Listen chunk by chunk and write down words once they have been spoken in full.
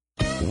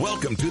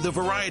Welcome to the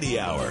Variety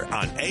Hour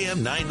on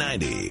AM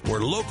 990, where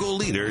local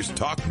leaders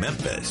talk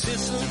Memphis.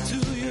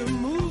 Listen to you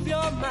move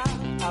your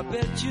mouth. I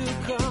bet you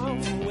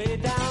come from way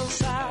down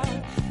south.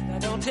 Now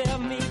don't tell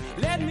me,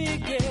 let me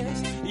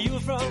guess. You're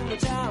from the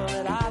town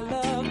that I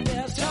love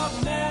best.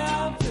 Talk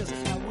Memphis,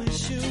 I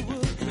wish you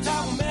would.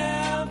 Talk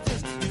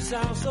Memphis, you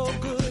sound so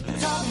good.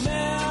 Talk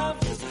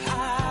Memphis,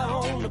 high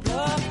on the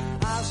bluff.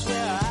 I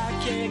swear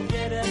I can't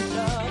get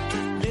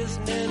enough.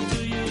 Listening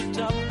to you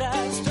talk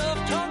that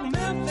stuff. Talk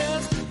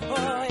Memphis,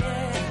 oh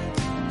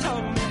yeah.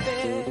 Talk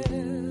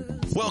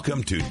Memphis.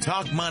 Welcome to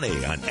Talk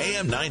Money on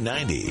AM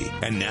 990.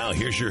 And now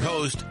here's your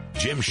host,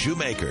 Jim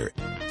Shoemaker.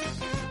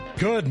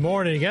 Good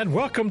morning and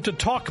welcome to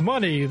Talk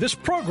Money. This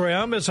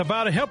program is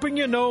about helping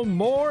you know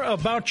more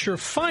about your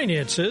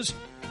finances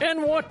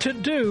and what to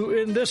do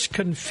in this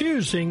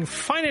confusing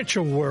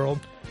financial world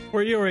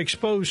where you're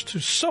exposed to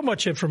so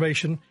much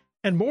information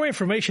and more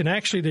information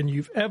actually than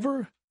you've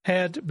ever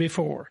had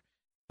before.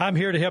 I'm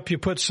here to help you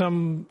put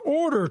some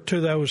order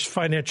to those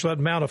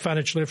amount of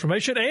financial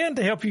information and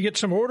to help you get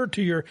some order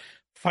to your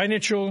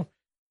financial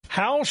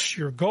house,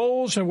 your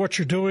goals, and what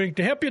you're doing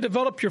to help you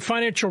develop your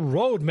financial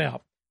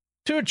roadmap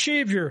to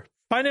achieve your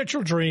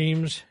financial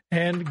dreams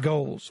and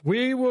goals.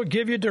 We will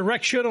give you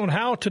direction on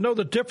how to know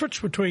the difference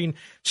between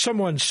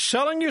someone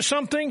selling you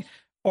something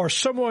or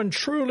someone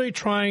truly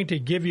trying to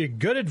give you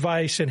good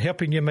advice and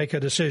helping you make a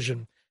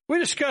decision. We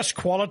discuss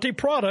quality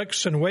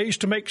products and ways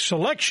to make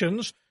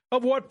selections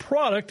of what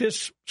product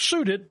is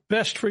suited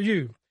best for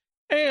you.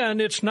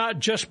 And it's not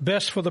just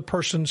best for the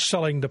person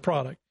selling the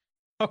product.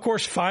 Of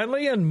course,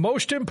 finally, and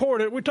most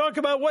important, we talk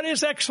about what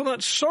is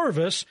excellent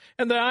service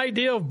and the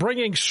idea of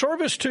bringing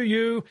service to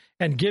you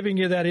and giving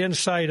you that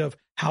insight of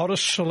how to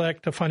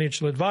select a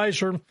financial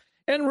advisor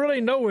and really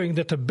knowing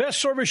that the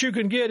best service you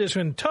can get is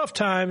in tough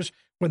times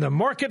when the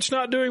market's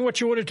not doing what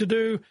you want it to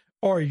do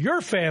or your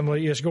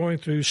family is going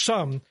through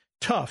some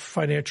tough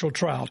financial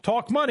trial.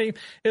 Talk Money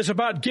is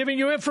about giving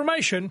you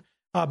information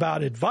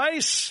about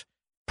advice,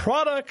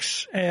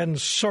 products, and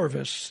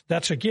service.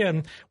 That's,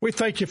 again, we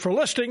thank you for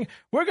listening.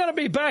 We're going to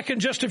be back in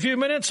just a few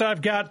minutes.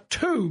 I've got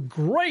two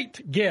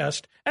great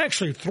guests,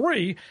 actually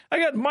three. I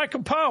got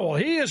Michael Powell.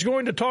 He is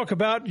going to talk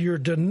about your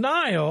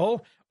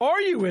denial.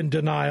 Are you in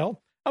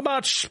denial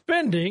about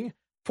spending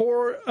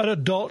for an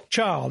adult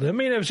child? I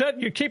mean, is that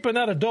you're keeping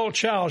that adult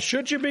child?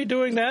 Should you be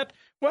doing that?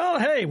 Well,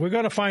 hey, we're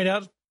going to find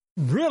out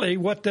really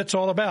what that's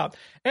all about.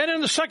 And in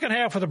the second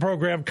half of the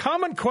program,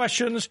 common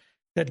questions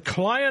that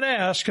client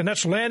ask, and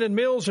that's Landon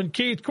Mills and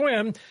Keith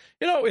Quinn.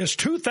 You know, is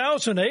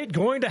 2008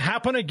 going to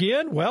happen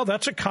again? Well,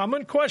 that's a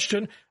common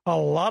question a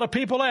lot of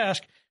people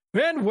ask.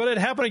 When will it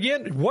happen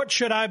again? What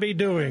should I be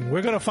doing?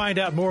 We're going to find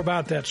out more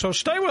about that. So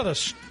stay with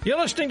us. You're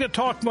listening to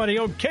Talk Money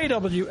on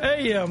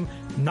KWAM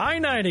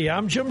 990.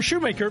 I'm Jim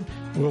Shoemaker.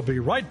 We'll be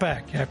right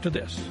back after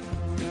this.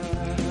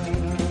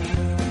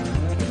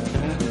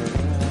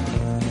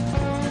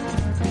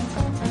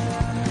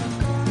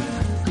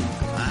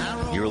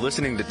 You're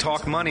listening to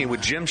Talk Money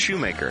with Jim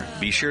Shoemaker.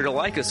 Be sure to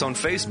like us on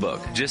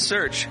Facebook. Just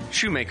search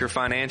Shoemaker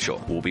Financial.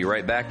 We'll be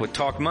right back with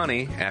Talk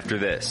Money after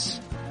this.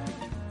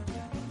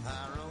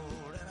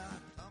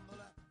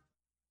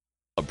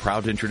 I'm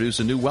proud to introduce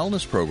a new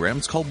wellness program.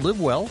 It's called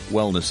Live Well.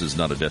 Wellness is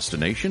not a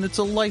destination, it's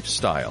a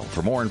lifestyle.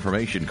 For more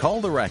information,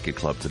 call the Racket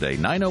Club today,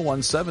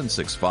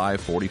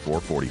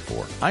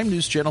 901-765-4444. I'm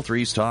News Channel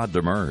 3's Todd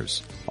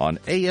Demers on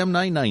AM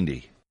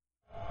 990.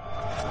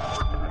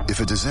 If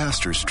a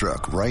disaster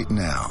struck right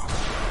now,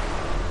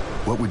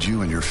 what would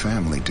you and your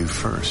family do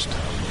first?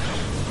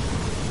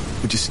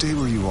 Would you stay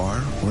where you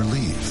are or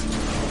leave?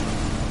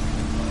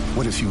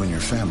 What if you and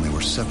your family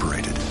were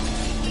separated?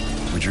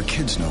 Would your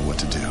kids know what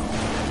to do?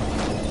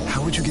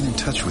 How would you get in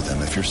touch with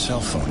them if your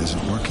cell phone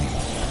isn't working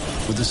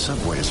or the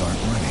subways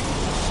aren't running?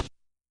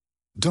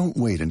 Don't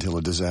wait until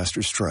a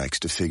disaster strikes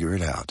to figure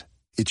it out.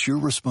 It's your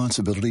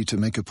responsibility to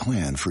make a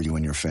plan for you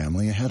and your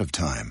family ahead of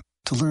time.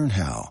 To learn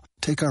how,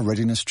 take our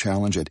readiness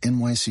challenge at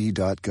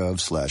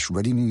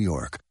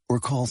nyc.gov/readynewyork or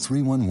call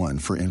 311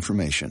 for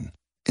information.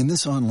 In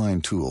this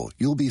online tool,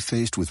 you'll be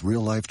faced with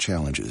real-life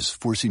challenges,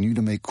 forcing you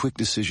to make quick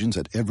decisions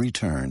at every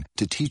turn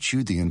to teach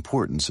you the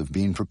importance of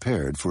being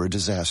prepared for a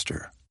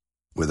disaster.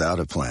 Without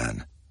a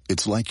plan,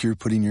 it's like you're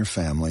putting your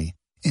family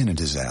in a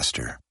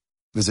disaster.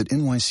 Visit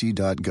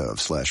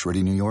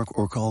nyc.gov/readynewyork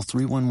or call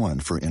 311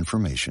 for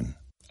information.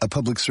 A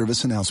public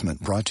service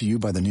announcement brought to you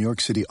by the New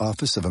York City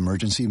Office of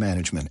Emergency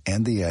Management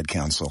and the Ad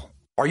Council.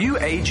 Are you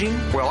aging?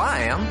 Well,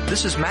 I am.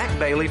 This is Mac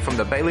Bailey from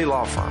the Bailey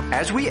Law Firm.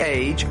 As we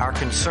age, our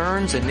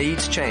concerns and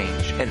needs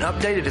change. An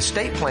updated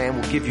estate plan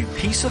will give you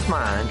peace of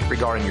mind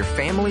regarding your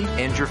family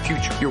and your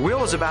future. Your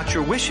will is about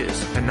your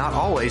wishes and not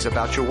always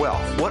about your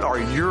wealth. What are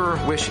your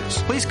wishes?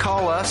 Please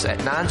call us at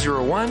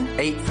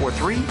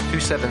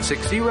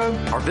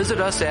 901-843-2760 or visit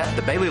us at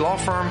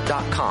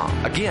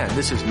thebaileylawfirm.com. Again,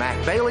 this is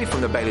Mac Bailey from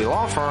the Bailey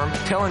Law Firm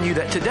telling you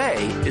that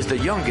today is the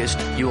youngest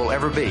you will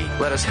ever be.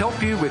 Let us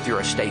help you with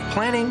your estate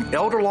planning,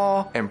 elder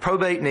law, and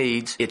probate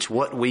needs. It's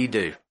what we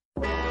do.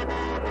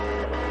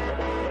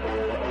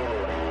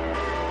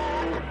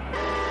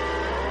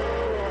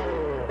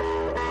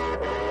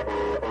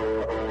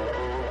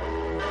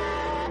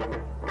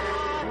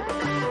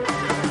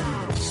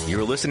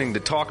 listening to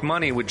Talk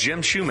Money with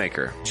Jim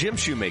Shoemaker. Jim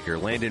Shoemaker,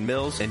 Landon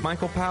Mills, and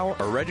Michael Powell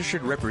are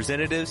registered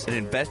representatives and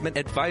investment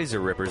advisor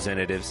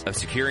representatives of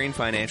Securian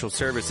Financial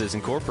Services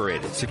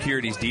Incorporated.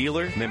 Securities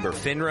dealer, member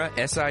FINRA,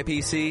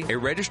 SIPC, a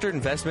registered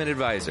investment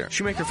advisor.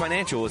 Shoemaker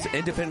Financial is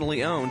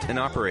independently owned and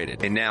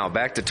operated. And now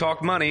back to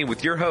Talk Money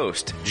with your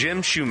host,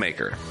 Jim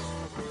Shoemaker.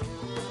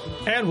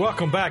 And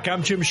welcome back.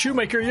 I'm Jim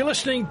Shoemaker. You're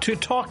listening to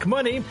Talk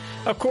Money.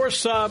 Of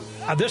course,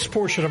 this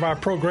portion of our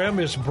program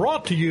is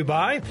brought to you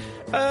by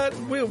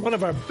one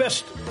of our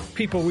best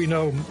people we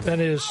know, that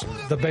is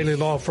the Bailey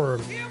Law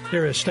Firm.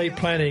 Their estate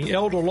planning,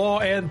 elder law,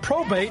 and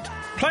probate,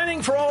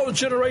 planning for all the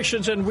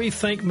generations, and we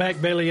thank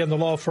Mac Bailey and the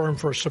law firm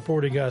for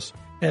supporting us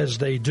as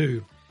they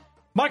do.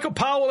 Michael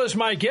Powell is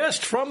my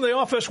guest from the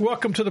office.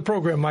 Welcome to the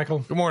program, Michael.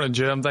 Good morning,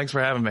 Jim. Thanks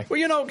for having me. Well,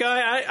 you know,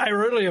 Guy, I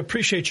really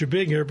appreciate you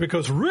being here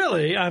because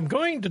really I'm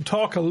going to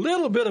talk a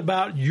little bit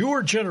about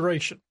your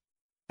generation.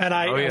 And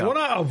I want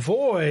to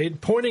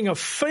avoid pointing a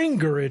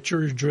finger at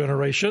your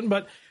generation,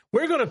 but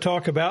we're going to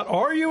talk about,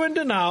 are you in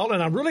denial?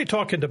 And I'm really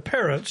talking to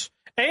parents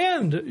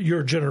and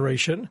your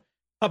generation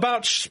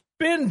about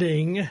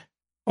spending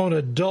on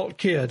adult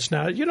kids.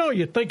 Now, you know,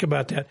 you think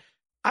about that.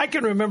 I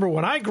can remember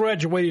when I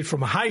graduated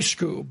from high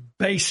school,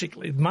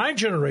 basically, my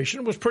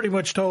generation was pretty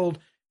much told,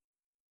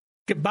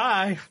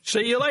 goodbye,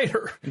 see you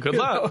later. Good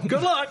luck.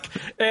 Good luck.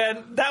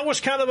 And that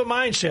was kind of a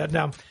mindset.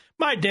 Now,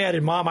 my dad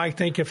and mom, I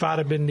think if I'd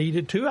have been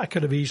needed to, I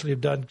could have easily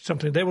have done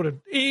something. They would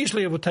have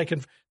easily have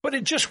taken, but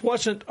it just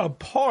wasn't a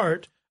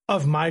part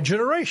of my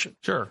generation.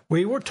 Sure.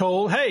 We were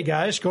told, hey,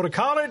 guys, go to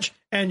college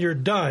and you're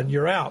done.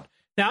 You're out.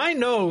 Now, I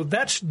know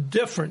that's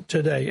different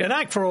today, and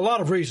for a lot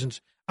of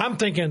reasons. I'm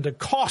thinking the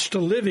cost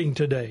of living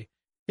today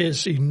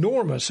is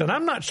enormous, and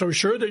I'm not so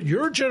sure that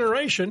your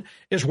generation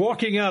is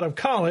walking out of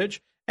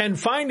college and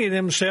finding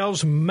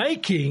themselves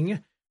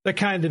making the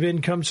kind of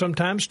income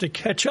sometimes to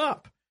catch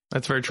up.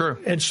 That's very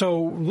true. And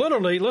so,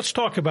 literally, let's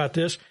talk about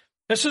this.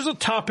 This is a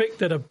topic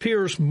that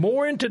appears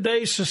more in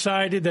today's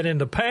society than in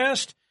the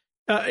past,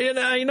 and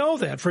I know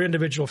that for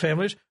individual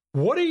families.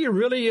 What do you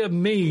really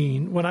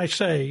mean when I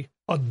say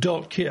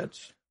adult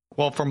kids?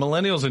 Well, for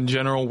millennials in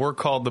general, we're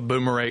called the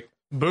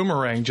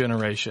boomerang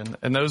generation,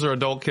 and those are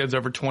adult kids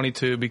over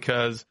 22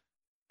 because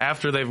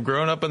after they've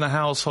grown up in the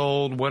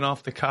household, went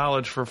off to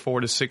college for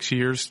 4 to 6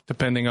 years,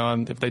 depending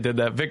on if they did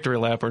that victory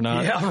lap or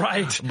not. Yeah,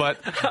 right. But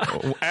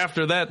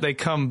after that, they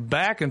come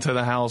back into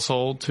the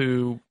household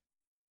to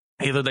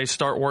either they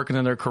start working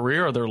in their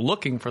career or they're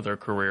looking for their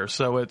career.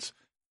 So it's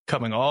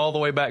coming all the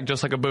way back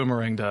just like a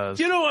boomerang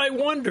does. You know, I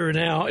wonder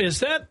now,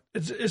 is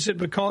it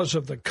because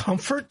of the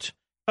comfort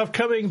of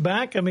coming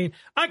back? I mean,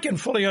 I can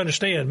fully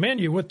understand, man,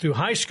 you went through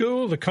high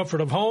school, the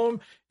comfort of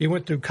home, you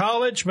went through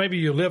college, maybe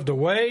you lived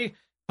away,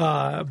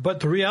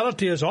 but the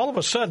reality is all of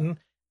a sudden,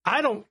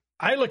 I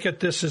look at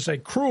this as a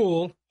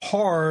cruel,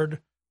 hard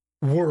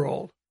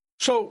world.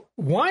 So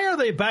why are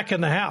they back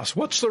in the house?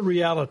 What's the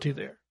reality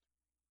there?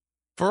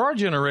 For our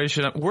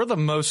generation, we're the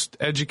most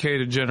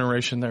educated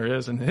generation there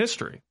is in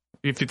history.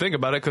 If you think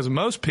about it, because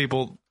most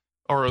people,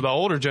 or the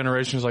older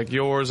generations like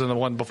yours and the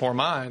one before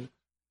mine,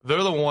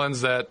 they're the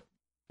ones that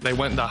they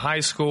went into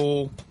high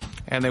school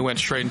and they went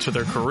straight into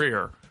their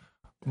career.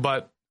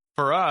 But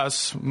for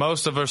us,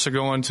 most of us are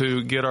going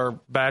to get our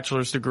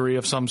bachelor's degree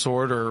of some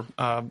sort or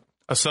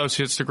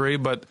associate's degree.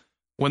 But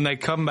when they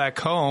come back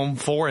home,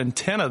 4 in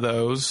 10 of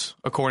those,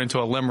 according to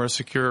a LIMRA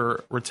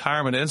Secure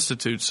Retirement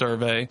Institute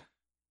survey,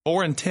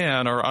 4 in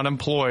 10 are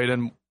unemployed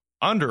and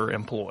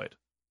underemployed.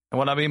 And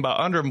what I mean by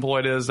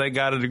underemployed is they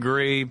got a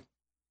degree,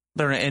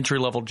 they're in an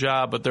entry-level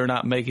job, but they're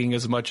not making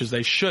as much as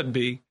they should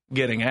be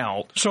getting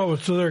out. So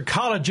their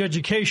college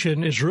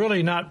education is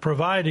really not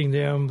providing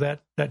them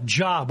that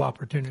job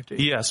opportunity.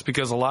 Yes,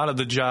 because a lot of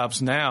the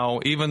jobs now,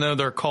 even though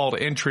they're called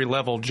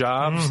entry-level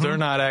jobs, they're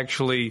not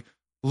actually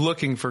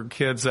looking for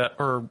kids that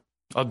are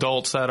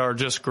adults that are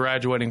just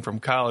graduating from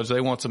college. They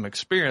want some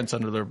experience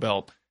under their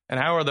belt. And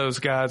how are those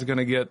guys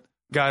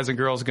and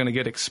girls going to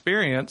get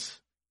experience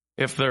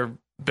if they're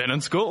been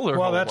in school?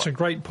 Well, that's a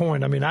great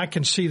point. I mean, I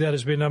can see that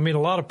as being, a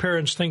lot of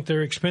parents think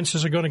their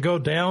expenses are going to go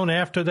down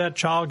after that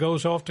child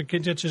goes off to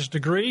get his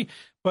degree.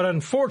 But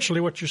unfortunately,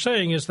 what you're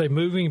saying is they're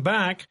moving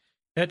back.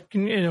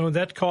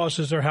 That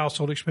causes their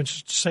household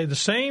expenses to stay the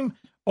same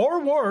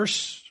or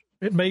worse.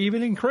 It may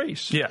even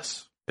increase.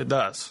 Yes, it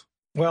does.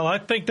 Well, I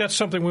think that's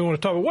something we want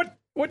to talk about.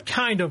 What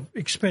kind of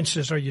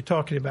expenses are you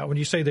talking about when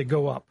you say they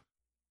go up?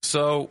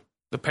 So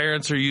the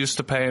parents are used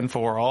to paying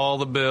for all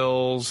the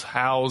bills,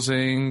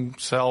 housing,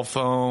 cell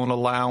phone,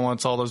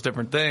 allowance, all those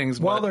different things.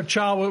 While their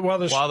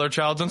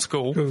child's in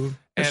school.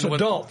 It's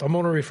adult. I'm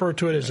going to refer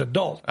to it as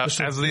adult. As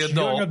the adult.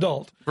 Young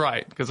adult.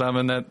 Right, because I'm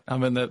in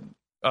that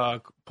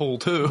pool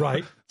too.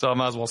 Right. So I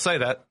might as well say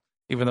that,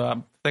 even though I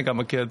think I'm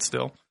a kid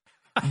still.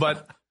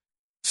 But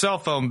cell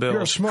phone bills.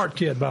 You're a smart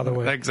kid, by the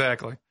way.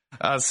 Exactly.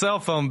 Cell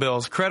phone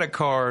bills, credit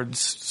cards,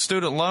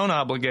 student loan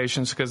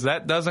obligations, because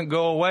that doesn't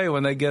go away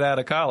when they get out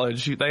of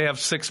college. They have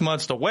 6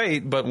 months to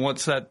wait, but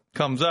once that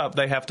comes up,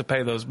 they have to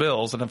pay those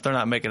bills. And if they're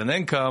not making an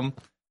income,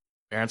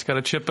 parents got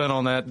to chip in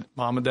on that.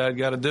 Mom and dad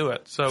got to do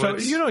it. So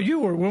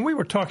when we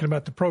were talking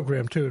about the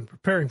program too and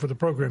preparing for the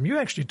program, you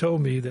actually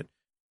told me that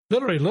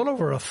literally a little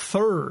over a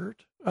third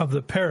of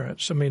the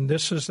parents, I mean,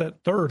 this is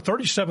that third,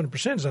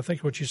 37% is I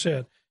think what you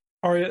said,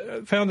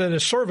 are found in a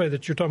survey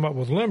that you're talking about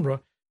with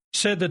LIMRA,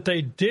 said that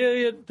they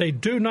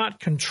do not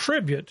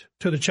contribute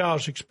to the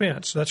child's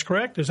expense. That's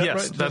correct? Is that right?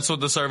 Yes, that's what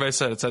the survey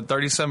said. It said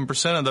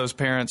 37% of those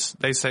parents,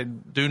 they say,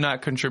 do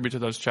not contribute to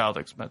those child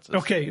expenses.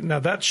 Okay, now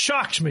that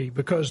shocks me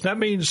because that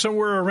means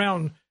somewhere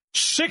around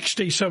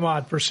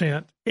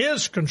 60-some-odd%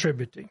 is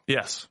contributing.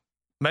 Yes.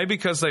 Maybe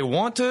because they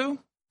want to,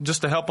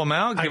 just to help them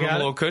out, give them a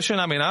little cushion.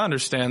 I mean, I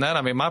understand that.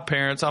 I mean, my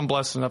parents, I'm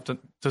blessed enough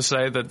to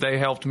say that they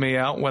helped me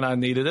out when I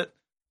needed it.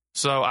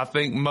 So I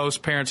think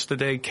most parents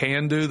today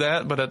can do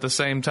that, but at the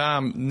same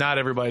time, not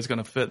everybody's going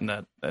to fit in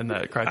that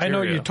criteria. I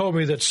know you told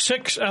me that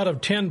 6 out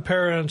of 10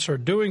 parents are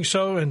doing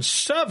so, and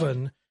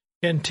 7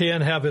 in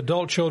 10 have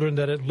adult children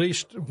that at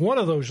least one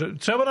of those,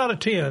 7 out of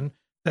 10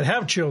 that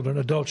have children,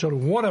 adult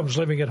children, one of them is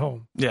living at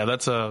home. Yeah,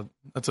 that's a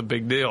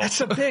big deal.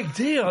 That's a big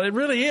deal. It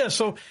really is.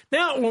 So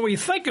now when we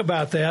think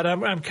about that,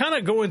 I'm kind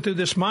of going through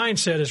this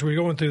mindset as we're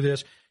going through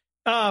this.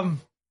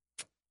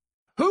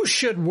 Who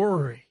should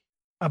worry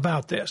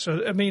about this?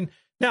 I mean,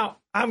 now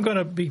I'm going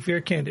to be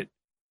very candid.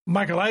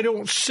 Michael, I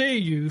don't see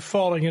you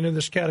falling into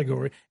this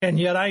category, and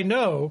yet I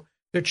know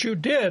that you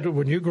did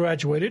when you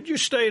graduated. You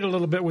stayed a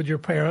little bit with your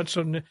parents,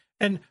 and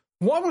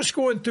what was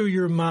going through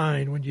your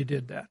mind when you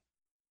did that?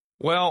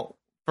 Well,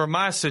 for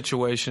my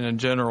situation in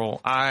general,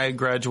 I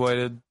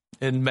graduated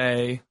in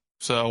May,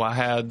 so I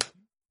had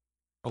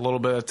a little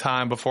bit of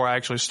time before I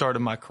actually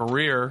started my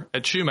career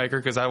at Shoemaker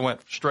because I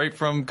went straight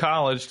from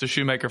college to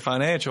Shoemaker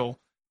Financial.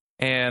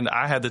 And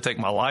I had to take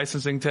my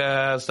licensing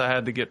test. I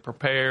had to get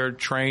prepared,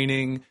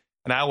 training,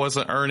 and I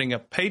wasn't earning a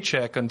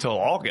paycheck until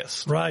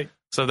August. Right.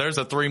 So there's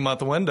a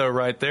 3-month window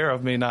right there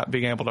of me not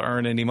being able to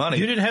earn any money.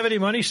 You didn't have any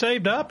money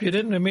saved up? You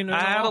didn't? I mean,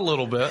 I had a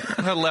little bit.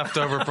 I had left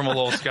over from a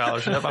little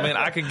scholarship. I mean,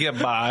 I could get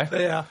by.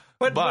 Yeah.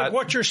 But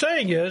what you're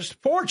saying is,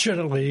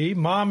 fortunately,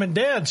 Mom and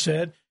Dad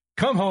said,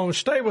 come home,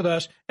 stay with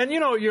us. And,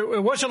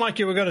 it wasn't like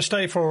you were going to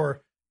stay for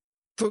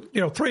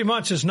 3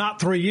 months is not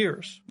 3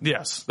 years.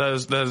 Yes, that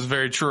is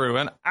very true.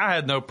 And I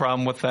had no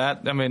problem with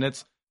that. I mean,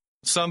 it's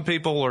some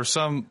people or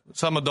some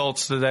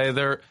adults today,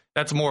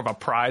 that's more of a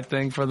pride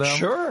thing for them.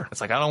 Sure. It's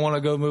like, I don't want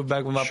to go move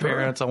back with my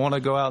parents. I want to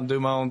go out and do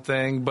my own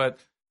thing. But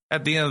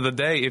at the end of the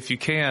day, if you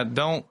can't,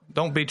 don't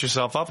beat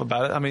yourself up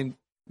about it. I mean,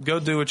 go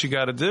do what you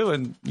got to do,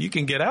 and you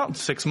can get out in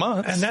 6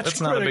 months. And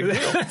that's not a big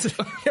deal.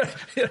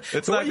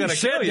 It's not going to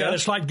kill you.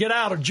 It's like get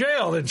out of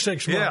jail in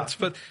 6 months.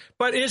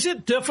 But is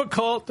it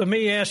difficult? Let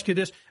me ask you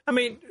this. I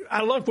mean,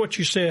 I love what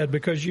you said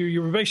because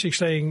you were basically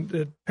saying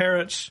that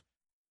parents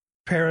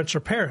are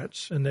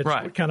parents, and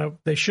that's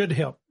they should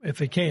help if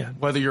they can.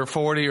 Whether you're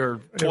 40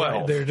 or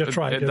 12, that's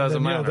right. It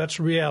doesn't matter. That's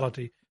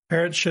reality.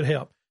 Parents should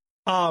help.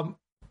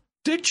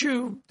 Did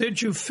you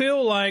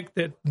feel like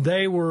that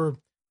they were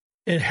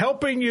in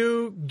helping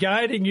you,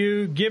 guiding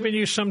you, giving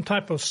you some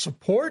type of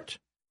support,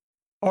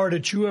 or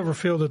did you ever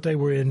feel that they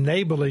were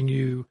enabling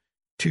you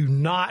to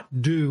not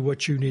do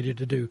what you needed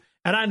to do?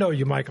 And I know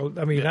you, Michael.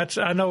 I mean,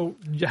 I know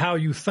how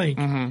you think.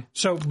 Mm-hmm.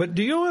 So, but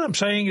do you know what I'm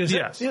saying?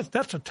 Yes,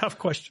 that's a tough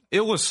question.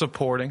 It was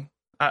supporting.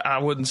 I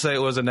wouldn't say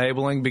it was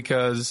enabling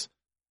because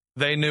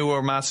they knew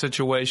where my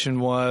situation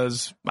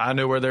was. I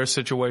knew where their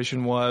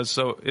situation was.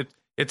 So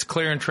it's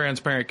clear and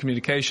transparent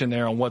communication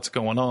there on what's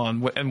going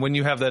on. And when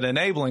you have that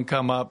enabling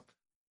come up,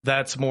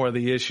 that's more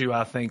the issue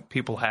I think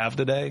people have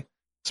today,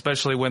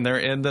 especially when they're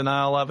in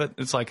denial of it.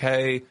 It's like,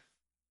 hey,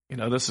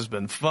 this has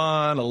been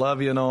fun. I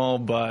love you and all,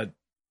 but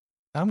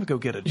time to go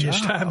get a job.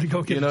 It's time to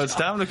go get a job. It's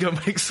time to go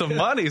make some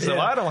money so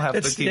I don't have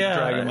to keep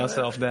dragging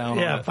myself down.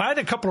 Yeah, if I had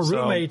a couple of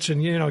roommates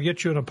and,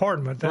 get you an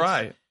apartment. That's,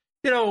 right.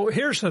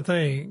 Here's the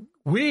thing.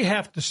 We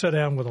have to sit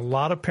down with a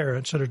lot of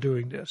parents that are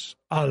doing this,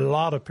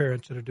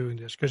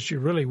 because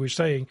we're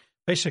saying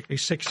basically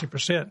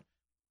 60%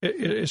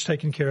 is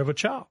taking care of a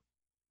child.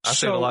 I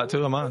say a lot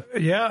too of mine.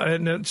 Yeah,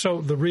 and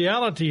so the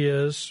reality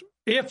is,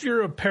 if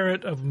you're a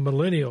parent of a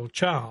millennial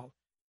child,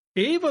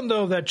 even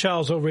though that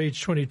child's over age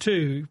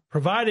 22,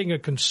 providing a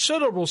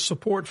considerable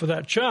support for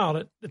that child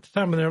at the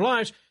time of their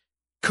lives,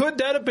 could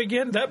that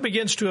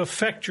begins to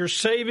affect your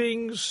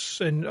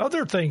savings and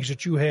other things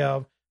that you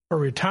have for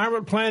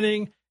retirement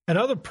planning and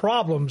other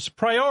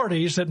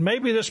priorities that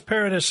maybe this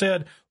parent has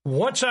said,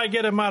 once I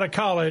get him out of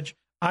college,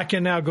 I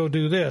can now go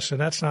do this,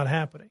 and that's not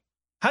happening.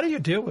 How do you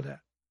deal with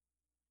that?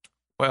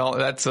 Well,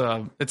 it's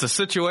a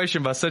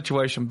situation by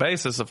situation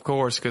basis, of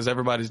course, because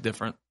everybody's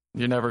different.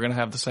 You're never going to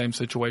have the same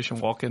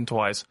situation walk in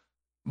twice.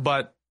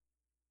 But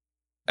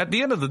at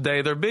the end of the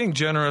day, they're being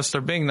generous.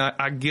 They're being nice.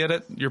 I get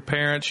it. Your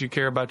parents, you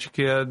care about your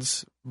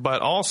kids,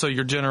 but also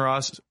your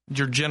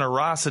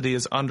generosity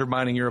is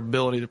undermining your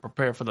ability to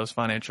prepare for those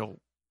financial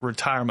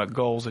retirement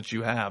goals that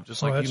you have,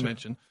 just like you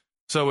mentioned.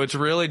 So it's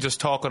really just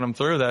talking them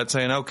through that,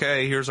 saying,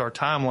 okay, here's our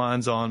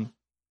timelines on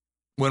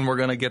when we're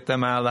going to get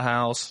them out of the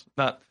house.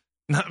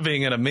 Not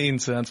being in a mean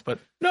sense, but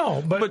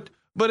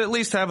But at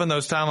least having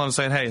those timelines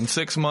saying, hey, in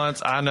 6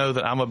 months, I know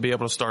that I'm going to be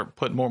able to start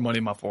putting more money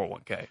in my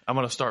 401k. I'm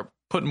going to start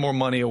putting more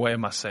money away in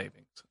my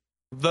savings.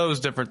 Those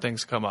different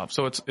things come up.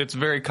 So it's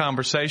very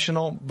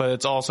conversational, but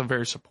it's also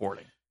very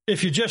supporting.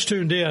 If you just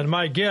tuned in,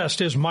 my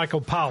guest is Michael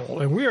Powell,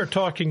 and we are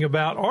talking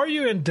about, are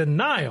you in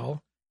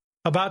denial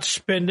about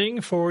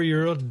spending for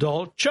your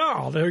adult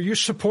child? Are you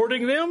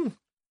supporting them,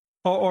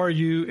 or are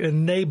you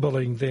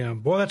enabling them?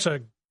 Boy, that's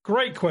a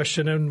great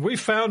question. And we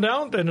found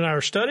out in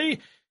our study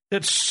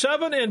that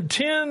 7 in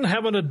 10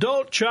 have an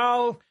adult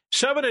child,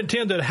 7 in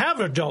 10 that have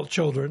adult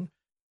children.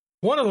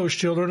 One of those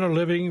children are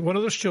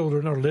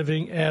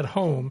living at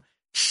home.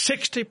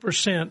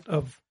 60%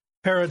 of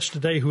parents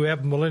today who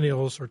have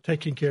millennials are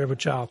taking care of a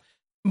child.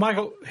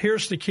 Michael,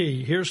 here's the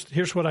key.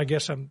 Here's what I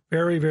guess I'm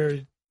very,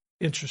 very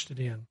interested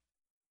in.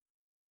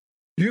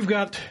 You've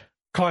got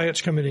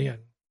clients coming in.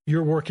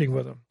 You're working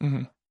with them,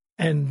 mm-hmm.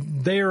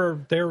 and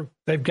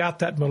they've got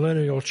that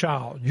millennial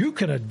child. You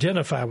can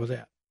identify with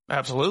that.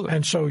 Absolutely.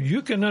 And so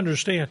you can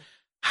understand,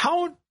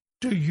 how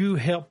do you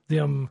help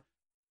them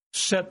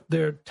set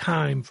their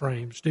time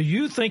frames? Do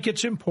you think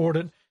it's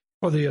important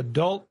for the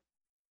adult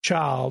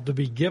child to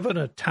be given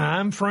a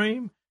time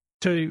frame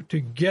to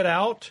get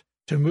out,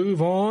 to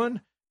move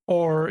on?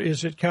 Or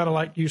is it kind of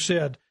like you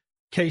said,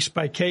 case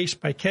by case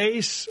by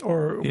case?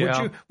 Or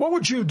what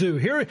would you do?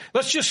 Here,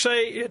 let's just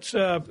say it's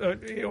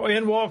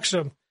in walks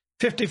a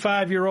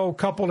 55-year-old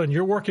couple, and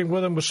you're working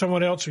with them with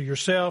someone else or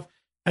yourself,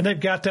 and they've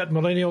got that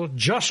millennial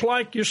just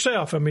like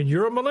yourself. I mean,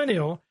 you're a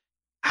millennial.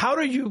 How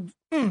do you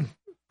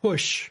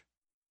push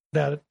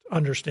that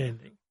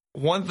understanding?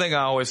 One thing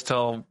I always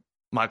tell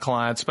my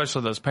clients,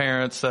 especially those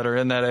parents that are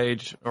in that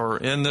age or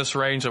in this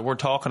range that we're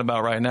talking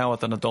about right now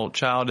with an adult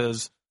child,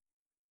 is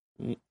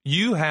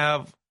you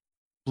have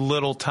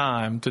little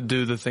time to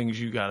do the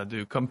things you got to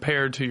do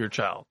compared to your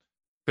child.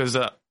 Because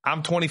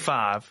I'm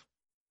 25.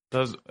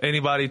 Does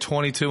anybody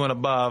 22 and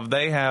above,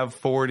 they have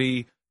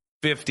 40,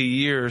 50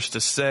 years to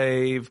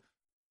save,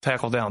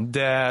 tackle down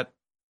debt,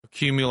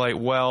 accumulate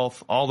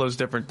wealth, all those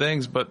different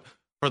things. But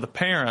for the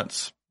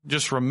parents,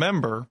 just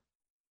remember,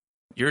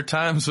 your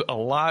time's a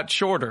lot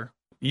shorter.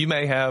 You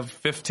may have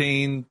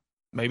 15,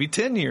 maybe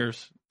 10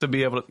 years to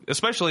be able to,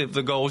 especially if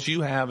the goals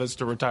you have is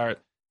to retire at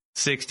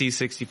 60,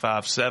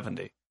 65,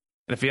 70. And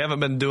if you haven't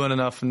been doing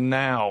enough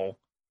now,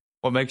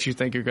 what makes you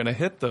think you're going to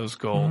hit those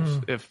goals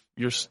if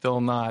you're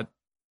still not,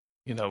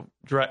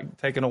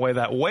 taking away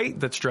that weight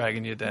that's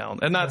dragging you down?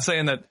 And not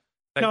saying that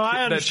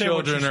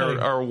children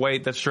are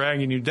weight that's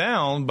dragging you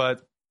down,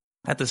 but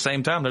at the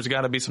same time, there's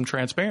got to be some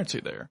transparency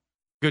there.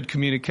 Good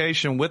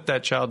communication with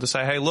that child to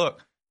say, hey,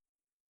 look,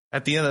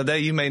 at the end of the day,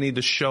 you may need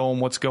to show them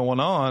what's going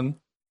on,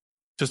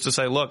 just to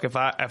say, look, if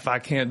I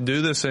can't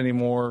do this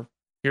anymore,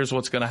 here's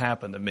what's going to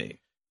happen to me.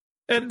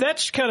 And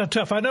that's kind of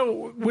tough. I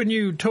know when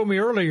you told me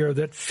earlier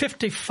that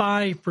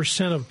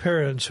 55% of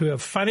parents who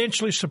have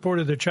financially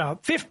supported their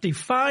child,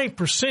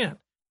 55%.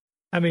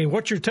 I mean,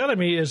 what you're telling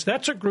me is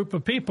that's a group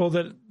of people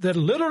that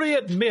literally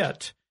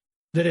admit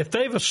that if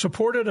they've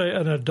supported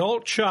an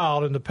adult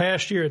child in the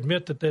past year,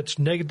 admit that that's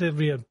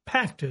negatively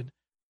impacted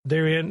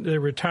their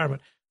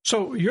retirement.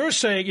 So you're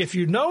saying if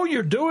you know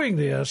you're doing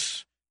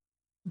this,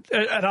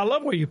 and I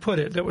love where you put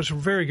it, that was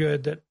very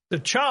good, that the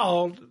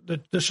child,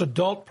 this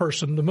adult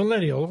person, the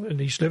millennial, and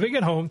he's living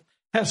at home,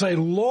 has a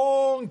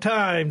long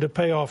time to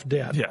pay off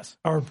debt. Yes.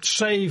 Or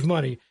save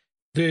money.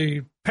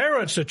 The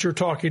parents that you're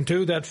talking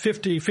to, that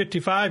 50,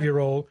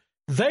 55-year-old,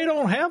 they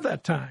don't have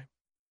that time.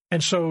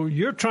 And so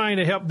you're trying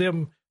to help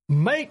them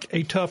make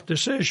a tough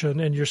decision,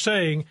 and you're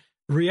saying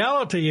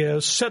reality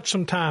is set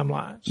some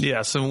timelines.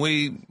 Yes, and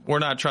we're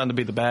not trying to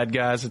be the bad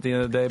guys at the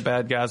end of the day,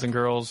 bad guys and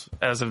girls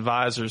as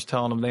advisors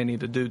telling them they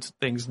need to do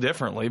things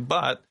differently,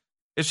 but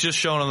it's just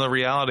showing them the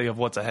reality of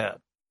what's ahead.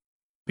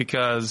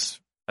 Because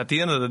at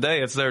the end of the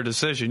day, it's their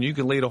decision. You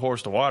can lead a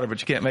horse to water,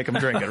 but you can't make them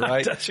drink it,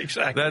 right? That's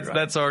exactly right.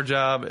 That's our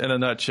job in a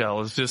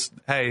nutshell. It's just,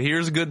 hey,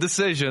 here's good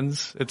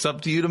decisions. It's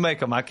up to you to make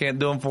them. I can't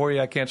do them for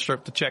you. I can't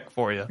strip the check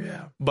for you.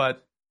 Yeah.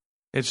 But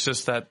it's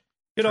just that.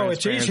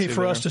 It's easy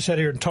for us to sit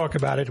here and talk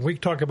about it. We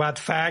can talk about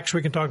facts.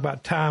 We can talk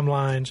about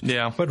timelines.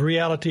 Yeah. But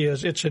reality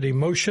is it's an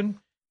emotion.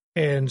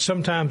 And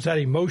sometimes that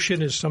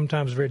emotion is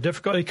sometimes very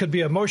difficult. It could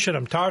be emotion.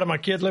 I'm tired of my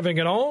kid living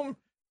at home.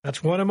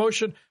 That's one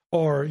emotion.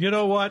 Or, you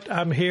know what?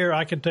 I'm here.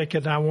 I can take it.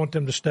 And I want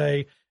them to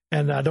stay.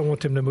 And I don't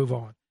want them to move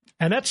on.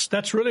 And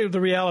that's really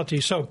the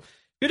reality. So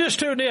you just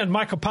tuned in,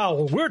 Michael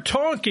Powell. We're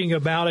talking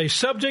about a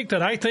subject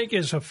that I think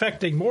is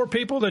affecting more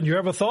people than you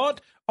ever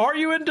thought. Are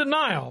you in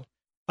denial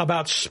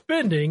about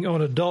spending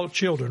on adult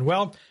children?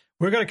 Well,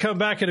 we're going to come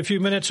back in a few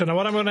minutes, and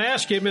what I'm going to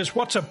ask him is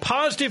what's a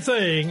positive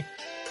thing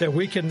that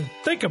we can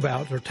think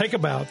about or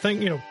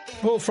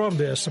pull from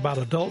this about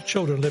adult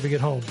children living at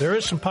home. There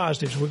is some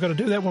positives. We're going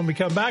to do that when we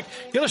come back.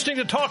 You're listening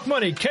to Talk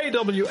Money,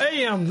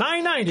 KWAM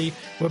 990.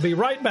 We'll be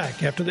right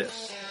back after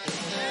this.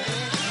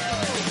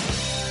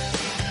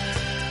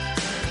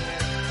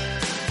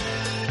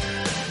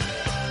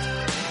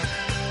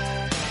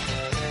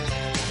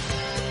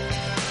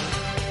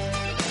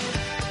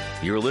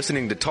 You're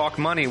listening to Talk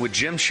Money with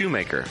Jim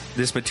Shoemaker.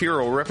 This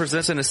material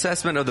represents an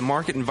assessment of the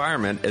market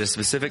environment at a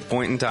specific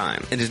point in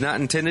time and is not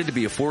intended to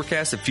be a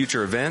forecast of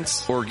future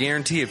events or a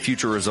guarantee of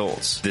future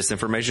results. This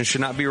information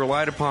should not be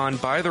relied upon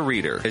by the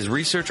reader as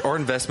research or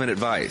investment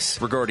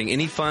advice regarding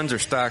any funds or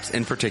stocks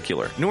in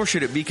particular, nor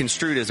should it be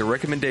construed as a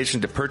recommendation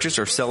to purchase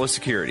or sell a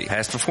security.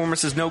 Past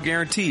performance is no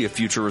guarantee of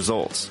future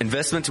results.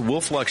 Investments will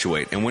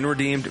fluctuate and when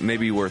redeemed may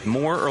be worth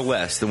more or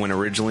less than when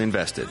originally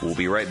invested. We'll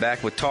be right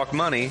back with Talk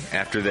Money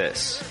after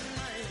this.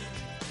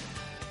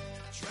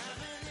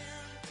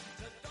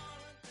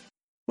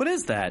 What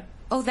is that?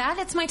 Oh,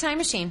 it's my time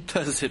machine.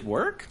 Does it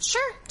work?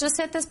 Sure, just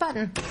hit this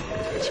button.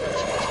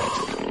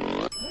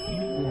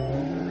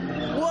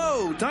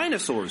 Whoa,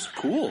 dinosaurs,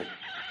 cool.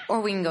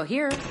 Or we can go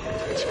here.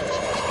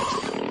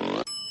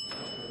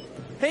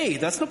 Hey,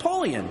 that's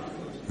Napoleon.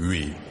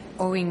 Oui.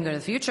 Or we can go to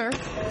the future.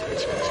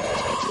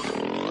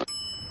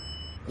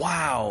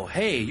 Wow,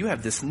 hey, you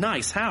have this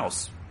nice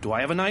house. Do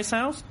I have a nice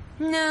house?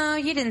 No,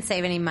 you didn't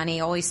save any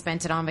money, always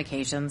spent it on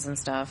vacations and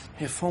stuff.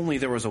 If only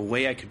there was a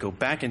way I could go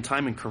back in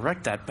time and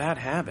correct that bad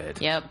habit.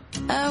 Yep.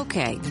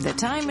 Okay, the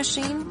time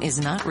machine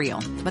is not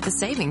real, but the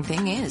saving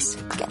thing is.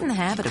 Get in the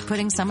habit of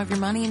putting some of your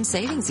money in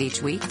savings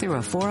each week through a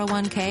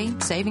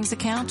 401k, savings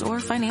account, or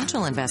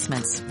financial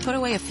investments. Put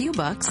away a few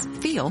bucks,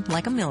 feel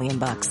like $1 million.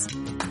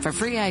 For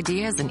free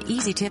ideas and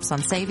easy tips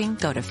on saving,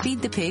 go to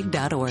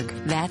feedthepig.org.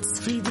 That's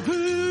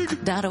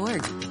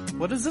feedthepig.org.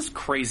 What does this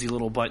crazy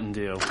little button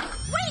do?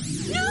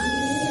 Wait, no!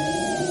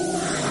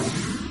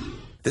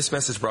 This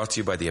message brought to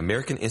you by the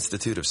American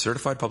Institute of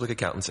Certified Public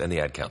Accountants and the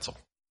Ad Council.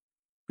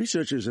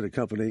 Researchers at a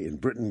company in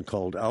Britain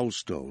called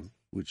Owlstone,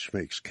 which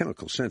makes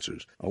chemical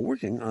sensors, are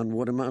working on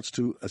what amounts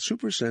to a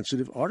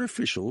super-sensitive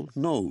artificial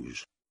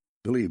nose.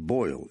 Billy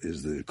Boyle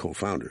is the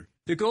co-founder.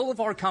 The goal of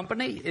our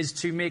company is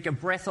to make a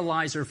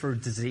breathalyzer for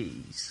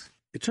disease.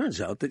 It turns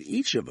out that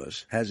each of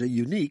us has a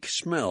unique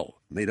smell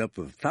made up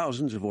of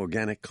thousands of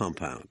organic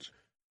compounds.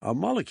 Our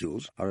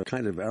molecules are a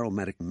kind of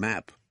aromatic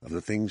map of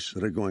the things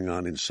that are going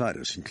on inside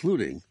us,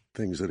 including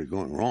things that are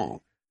going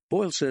wrong.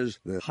 Boyle says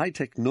the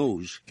high-tech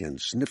nose can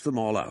sniff them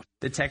all out.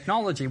 The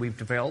technology we've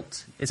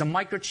developed is a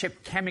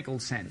microchip chemical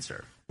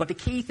sensor. But the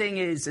key thing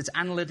is it's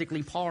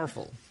analytically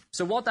powerful.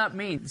 So what that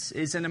means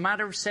is in a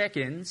matter of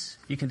seconds,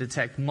 you can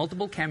detect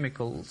multiple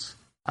chemicals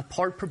at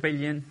part per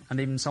billion and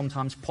even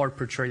sometimes part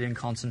per trillion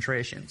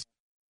concentrations.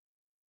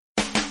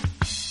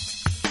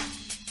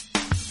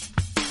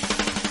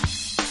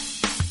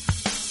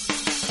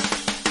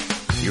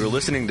 You're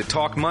listening to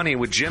Talk Money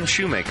with Jim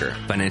Shoemaker.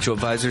 Financial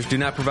advisors do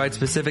not provide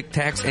specific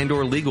tax and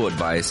or legal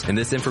advice, and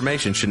this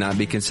information should not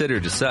be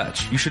considered as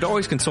such. You should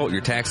always consult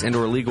your tax and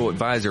or legal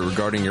advisor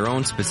regarding your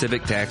own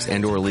specific tax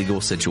and or legal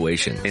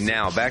situation. And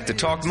now back to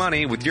Talk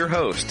Money with your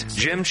host,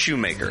 Jim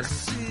Shoemaker.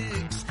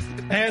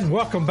 And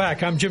welcome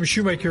back. I'm Jim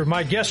Shoemaker.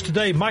 My guest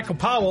today, Michael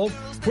Powell.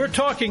 We're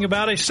talking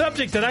about a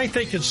subject that I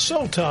think is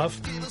so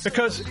tough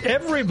because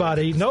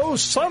everybody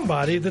knows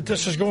somebody that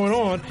this is going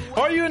on.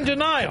 Are you in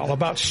denial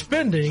about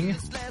spending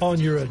on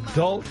your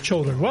adult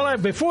children? Well,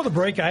 before the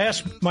break, I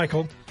asked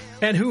Michael,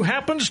 and who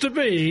happens to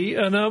be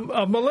a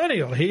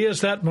millennial. He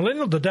is that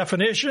millennial. The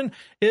definition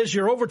is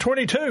you're over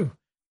 22.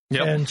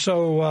 Yep. And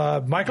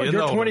so, Michael,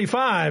 you're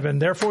 25, and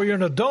therefore you're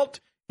an adult,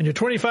 and you're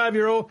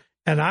 25-year-old.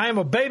 And I am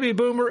a baby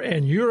boomer,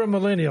 and you're a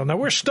millennial. Now,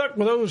 we're stuck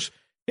with those,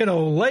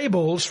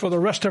 labels for the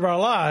rest of our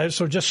lives,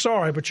 so just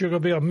sorry, but you're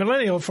going to be a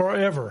millennial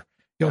forever.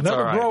 You'll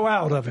never grow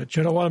out of it.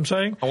 You know what I'm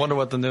saying? I wonder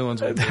what the new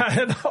ones will be.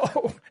 I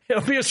know.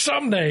 It'll be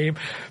some name.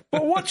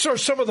 But what are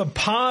some of the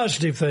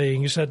positive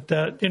things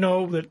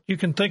that you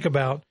can think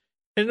about?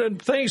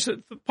 And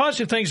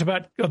positive things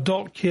about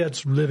adult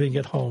kids living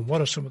at home.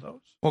 What are some of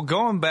those? Well,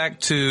 going back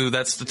to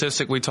that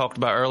statistic we talked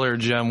about earlier,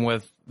 Jim,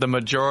 with the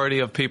majority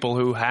of people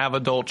who have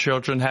adult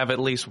children have at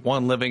least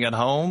one living at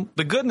home.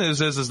 The good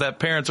news is that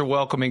parents are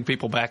welcoming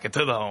people back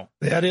into the home.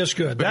 That is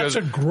good. That's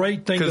a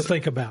great thing to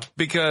think about.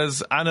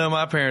 Because I know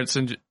my parents,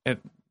 and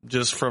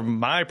just from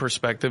my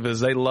perspective, is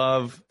they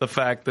love the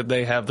fact that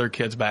they have their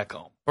kids back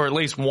home, or at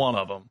least one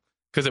of them,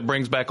 because it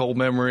brings back old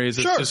memories.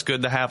 It's just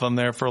good to have them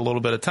there for a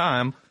little bit of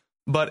time.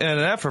 But in an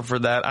effort for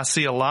that, I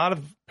see a lot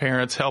of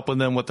parents helping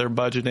them with their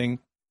budgeting,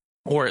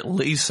 or at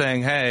least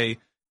saying, hey,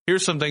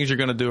 here's some things you're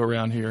going to do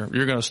around here.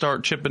 You're going to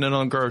start chipping in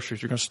on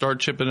groceries. You're going to start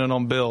chipping in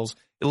on bills,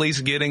 at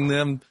least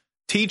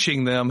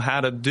teaching them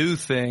how to do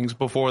things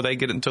before they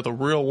get into the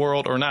real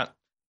world, or not.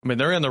 I mean,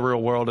 they're in the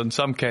real world in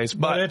some case,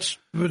 but it's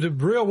the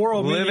real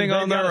world, living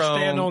on their own.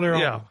 Stand on their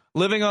own.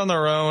 Living on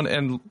their own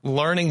and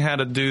learning how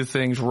to do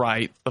things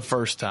right the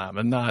first time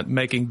and not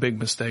making big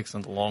mistakes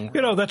in the long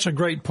run. That's a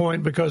great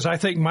point, because I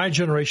think my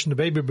generation, the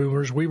baby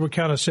boomers, we were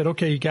kind of said,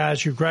 okay, you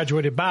guys, you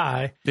graduated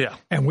by. Yeah.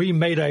 And we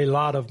made a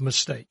lot of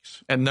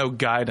mistakes. And no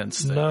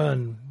guidance there.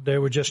 None. They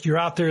were just, you're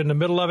out there in the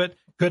middle of it.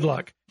 Good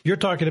luck. You're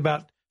talking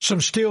about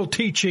some still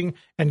teaching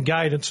and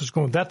guidance is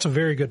going. That's a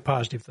very good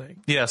positive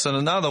thing. Yes. And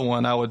another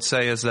one I would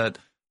say is that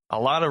a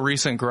lot of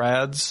recent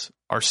grads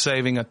are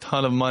saving a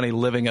ton of money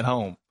living at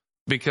home.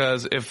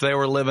 Because if they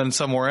were living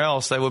somewhere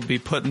else, they would be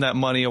putting that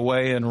money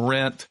away in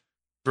rent,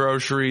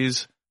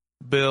 groceries,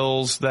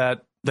 bills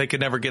that they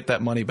could never get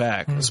that money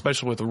back,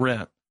 especially with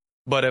rent.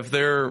 But if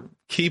they're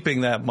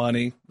keeping that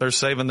money, they're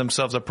saving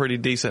themselves a pretty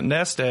decent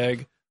nest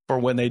egg for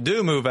when they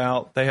do move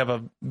out. They have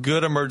a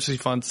good emergency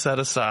fund set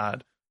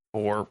aside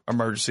for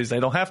emergencies. They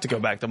don't have to go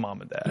back to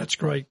mom and dad. That's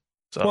great.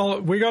 So,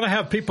 well, we're going to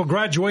have people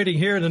graduating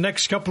here in the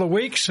next couple of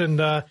weeks, and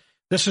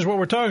this is what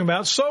we're talking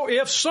about. So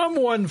if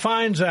someone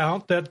finds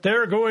out that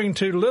they're going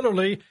to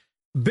literally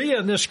be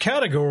in this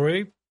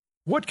category,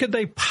 what could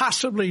they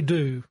possibly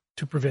do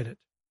to prevent it?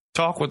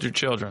 Talk with your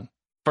children.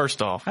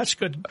 First off, that's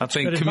good. I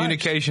think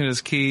communication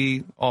is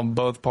key on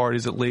both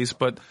parties at least,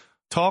 but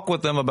talk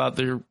with them about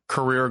their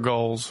career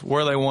goals,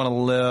 where they want to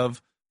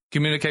live,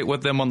 communicate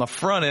with them on the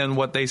front end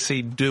what they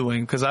see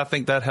doing, because I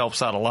think that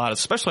helps out a lot,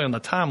 especially on the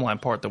timeline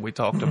part that we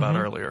talked about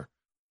earlier.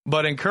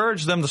 But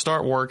encourage them to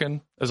start working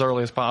as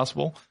early as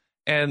possible.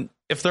 And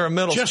if they're in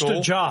middle school. Just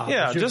a job.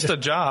 Yeah, just a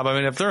job. I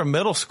mean, if they're in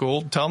middle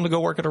school, tell them to go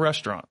work at a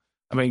restaurant.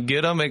 I mean,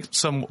 get them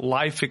some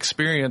life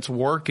experience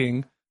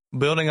working,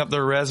 building up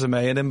their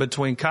resume, and in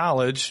between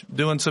college,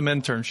 doing some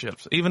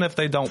internships. Even if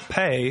they don't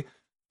pay,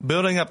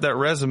 building up that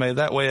resume,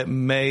 that way it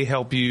may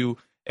help you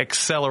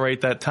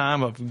accelerate that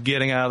time of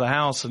getting out of the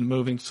house and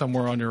moving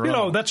somewhere on your own. You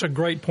know, that's a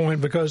great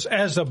point, because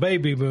as a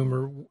baby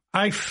boomer,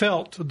 I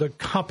felt the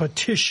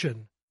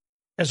competition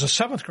as a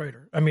seventh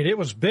grader. I mean, it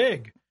was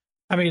big.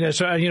 I mean,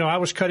 as I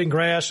was cutting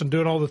grass and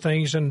doing all the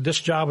things, and this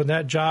job and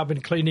that job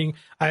and cleaning.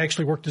 I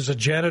actually worked as a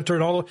janitor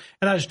and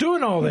I was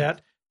doing all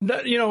that.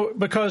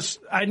 Because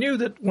I knew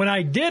that when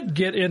I did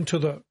get into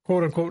the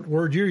quote-unquote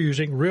word you're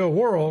using, real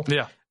world,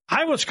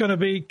 I was going to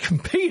be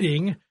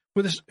competing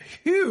with this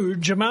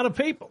huge amount of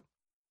people.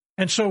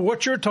 And so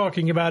what you're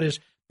talking about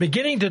is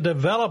beginning to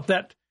develop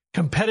that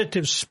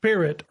competitive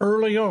spirit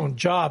early on.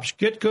 Jobs,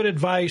 get good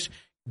advice,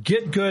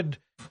 get good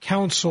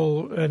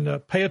counsel,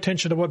 and pay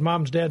attention to what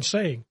mom's dad's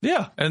saying.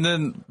 Yeah, and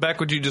then back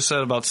what you just said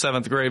about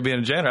seventh grade being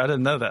a janitor, I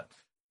didn't know that.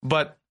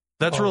 But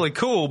that's really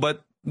cool,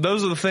 but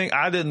those are the things,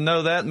 I didn't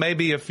know that.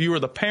 Maybe if you were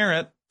the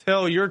parent,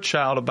 tell your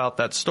child about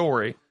that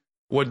story,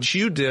 what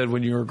you did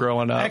when you were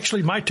growing up.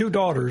 Actually, my two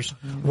daughters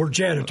were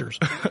janitors.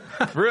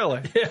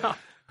 Really? Yeah.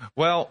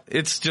 Well,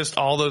 it's just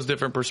all those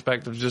different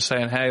perspectives, just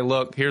saying, hey,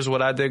 look, here's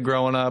what I did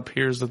growing up.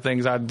 Here's the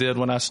things I did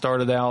when I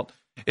started out.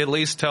 At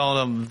least telling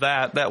them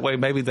that way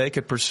maybe they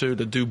could pursue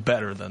to do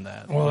better than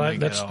that. Well,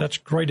 that's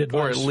great advice.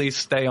 Or at least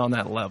stay on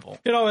that level.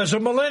 As a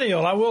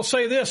millennial, I will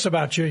say this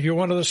about you. You're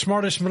one of the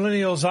smartest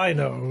millennials I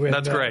know. And,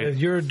 that's great.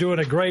 You're doing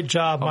a great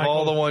job, Michael. Of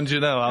all the ones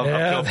you know, I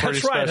feel pretty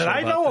that's right. special.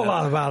 And I know a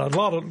lot about it. A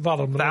lot of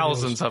millennials.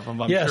 Thousands of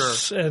them, I'm sure.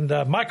 Yes, and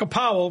Michael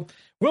Powell.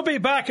 We'll be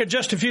back in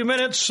just a few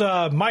minutes.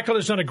 Michael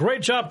has done a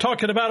great job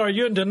talking about, are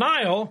you in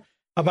denial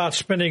about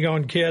spending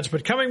on kids?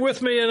 But coming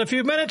with me in a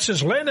few minutes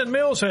is Landon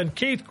Mills and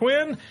Keith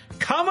Quinn.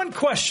 Common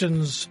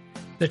questions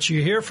that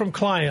you hear from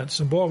clients.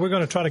 And, boy, we're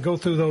going to try to go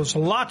through those.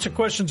 Lots of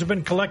questions have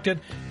been collected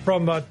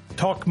from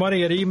Talk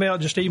Money at email,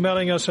 just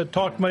emailing us at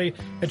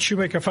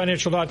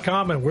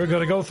talkmoney@shoemakerfinancial.com, and we're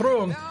going to go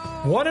through them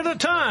one at a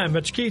time.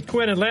 It's Keith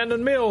Quinn and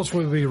Landon Mills.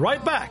 We'll be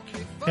right back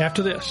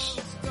after this.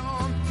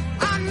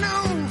 I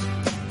know.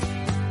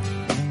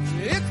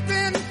 It's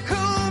been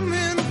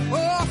coming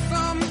for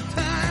some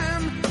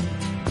time.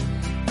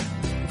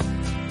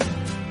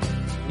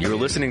 You're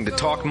listening to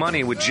Talk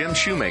Money with Jim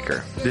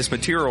Shoemaker. This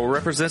material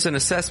represents an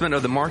assessment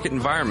of the market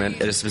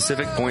environment at a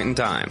specific point in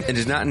time. It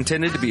is not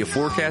intended to be a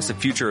forecast of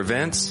future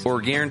events or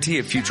a guarantee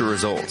of future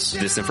results.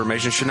 This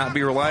information should not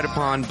be relied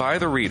upon by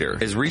the reader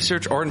as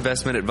research or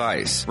investment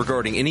advice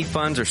regarding any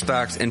funds or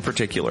stocks in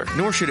particular,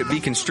 nor should it be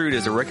construed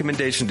as a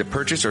recommendation to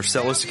purchase or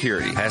sell a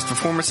security. Past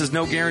performance is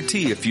no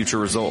guarantee of future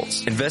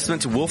results.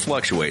 Investments will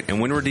fluctuate, and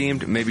when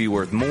redeemed may be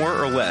worth more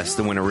or less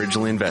than when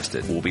originally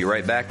invested. We'll be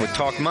right back with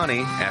Talk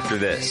Money after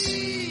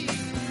this.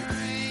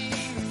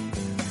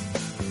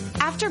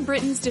 After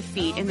Britain's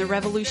defeat in the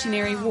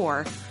Revolutionary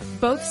War,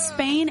 both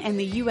Spain and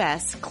the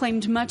U.S.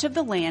 claimed much of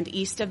the land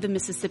east of the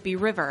Mississippi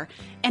River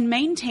and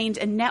maintained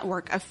a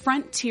network of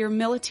frontier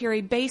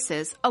military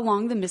bases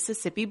along the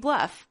Mississippi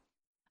Bluff.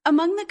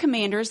 Among the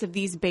commanders of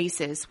these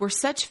bases were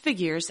such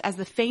figures as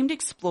the famed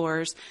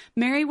explorers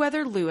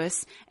Meriwether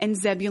Lewis and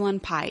Zebulon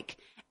Pike,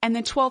 and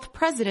the 12th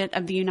President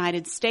of the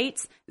United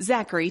States,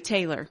 Zachary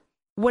Taylor.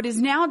 What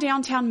is now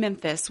downtown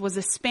Memphis was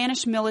a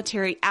Spanish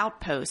military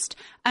outpost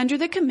under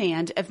the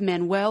command of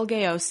Manuel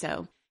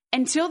Gayoso.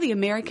 Until the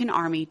American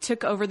Army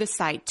took over the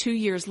site 2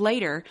 years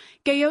later,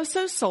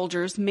 Gayoso's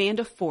soldiers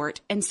manned a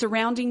fort and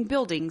surrounding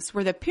buildings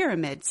where the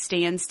pyramid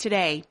stands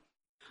today.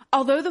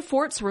 Although the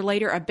forts were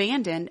later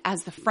abandoned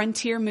as the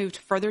frontier moved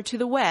further to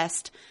the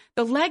west,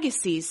 the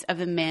legacies of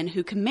the men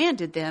who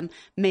commanded them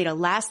made a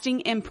lasting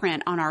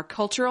imprint on our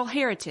cultural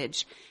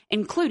heritage,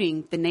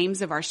 including the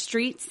names of our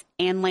streets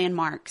and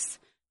landmarks.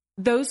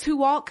 Those who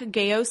walk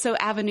Gayoso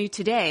Avenue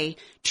today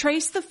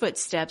trace the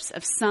footsteps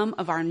of some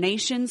of our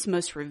nation's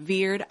most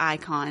revered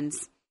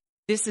icons.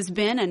 This has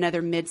been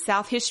another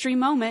Mid-South History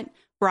Moment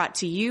brought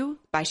to you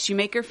by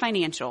Shoemaker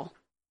Financial.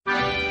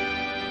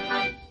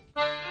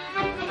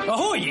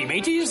 Ahoy, ye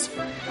mateys!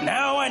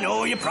 Now I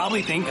know you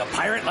probably think a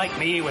pirate like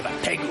me with a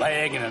peg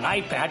leg and an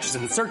eye patch is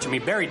in search of me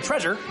buried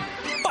treasure,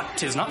 but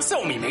 'tis not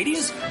so, me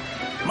mateys.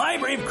 My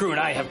brave crew and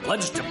I have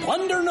pledged to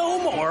plunder no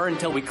more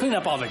until we clean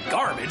up all the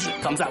garbage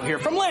that comes out here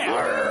from land.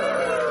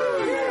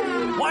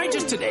 Why,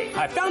 just today,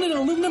 I found an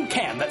aluminum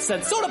can that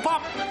said soda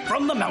pop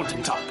from the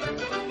mountaintop.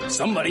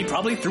 Somebody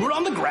probably threw it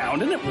on the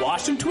ground and it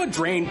washed into a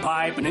drain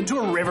pipe and into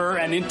a river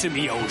and into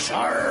the ocean.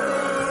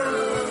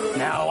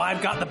 Now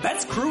I've got the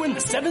best crew in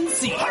the 7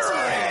 seas.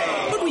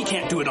 But we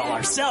can't do it all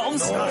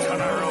ourselves.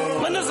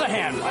 Lend us a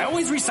hand by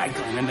always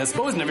recycling and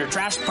disposing of your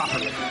trash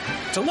properly.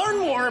 To learn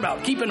more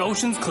about keeping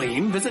oceans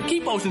clean, visit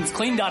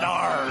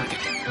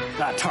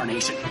keepoceansclean.org.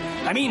 Tarnation.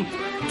 I mean,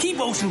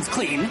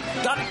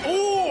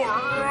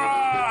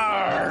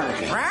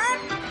 keepoceansclean.org. What?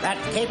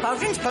 That's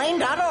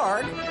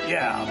keepoceansclean.org.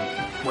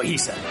 Yeah, what he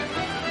said.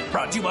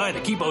 Brought to you by the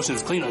Keep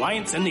Oceans Clean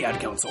Alliance and the Ad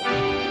Council.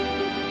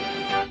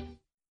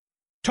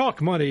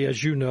 Talk Money,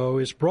 as you know,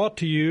 is brought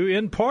to you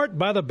in part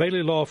by the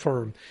Bailey Law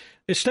Firm.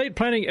 Estate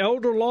planning,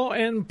 elder law,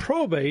 and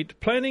probate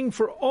planning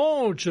for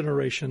all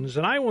generations.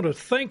 And I want to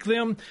thank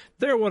them.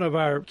 They're one of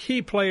our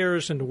key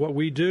players in what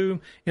we do,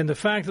 in the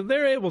fact that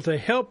they're able to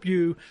help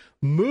you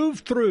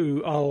move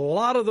through a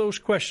lot of those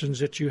questions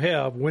that you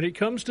have when it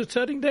comes to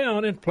setting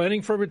down and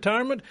planning for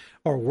retirement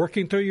or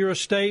working through your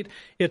estate.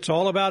 It's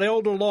all about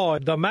elder law.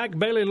 The Mac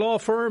Bailey Law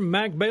Firm,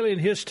 Mac Bailey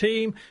and his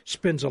team,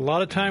 spends a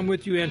lot of time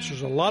with you,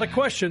 answers a lot of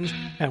questions,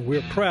 and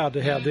we're proud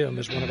to have them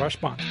as one of our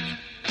sponsors.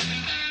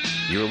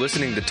 You're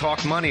listening to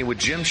Talk Money with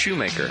Jim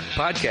Shoemaker.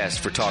 Podcasts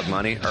for Talk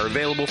Money are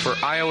available for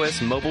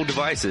iOS mobile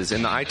devices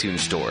in the iTunes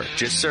Store.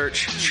 Just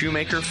search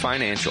Shoemaker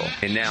Financial.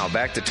 And now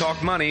back to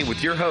Talk Money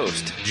with your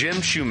host, Jim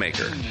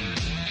Shoemaker.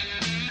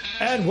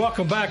 And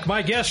welcome back.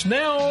 My guest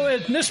now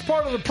in this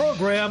part of the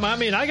program,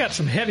 I got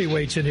some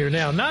heavyweights in here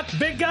now. Not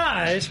big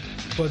guys,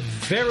 but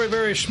very,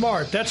 very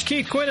smart. That's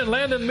Keith Quinn and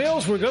Landon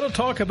Mills. We're going to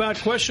talk about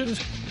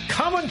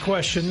common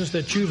questions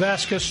that you've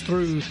asked us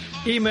through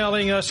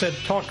emailing us at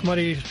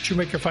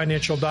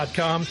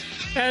talkmoney@shoemakerfinancial.com.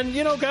 And,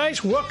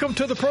 guys, welcome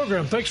to the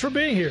program. Thanks for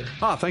being here.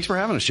 Oh, thanks for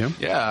having us, Jim.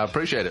 Yeah, I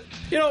appreciate it.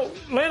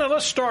 Landon,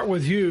 let's start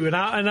with you. And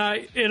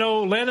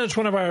Landon's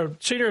one of our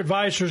senior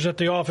advisors at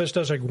the office,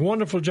 does a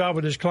wonderful job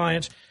with his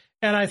clients.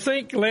 And I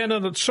think,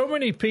 Landon, that so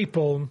many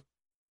people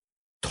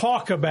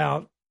talk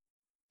about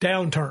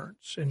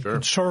downturns and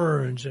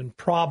concerns and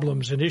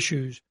problems and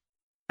issues.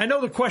 I know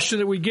the question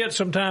that we get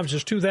sometimes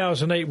is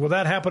 2008, will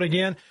that happen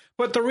again?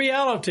 But the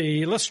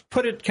reality, let's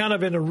put it kind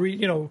of in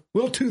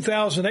will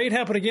 2008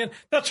 happen again?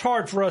 That's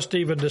hard for us to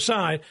even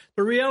decide.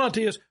 The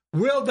reality is,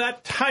 will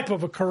that type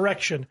of a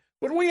correction,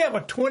 would we have a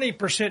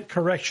 20%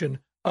 correction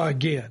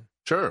again?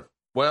 Sure.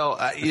 Well,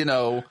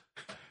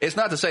 it's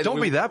not to say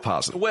don't be that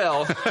positive.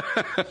 Well,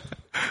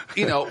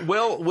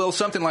 will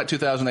something like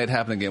 2008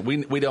 happen again?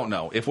 We don't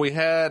know. If we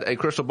had a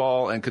crystal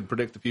ball and could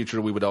predict the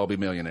future, we would all be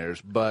millionaires.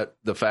 But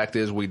the fact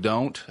is, we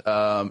don't.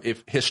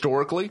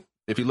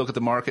 If you look at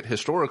the market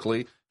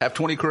historically, have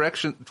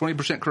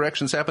 20%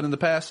 corrections happened in the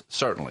past?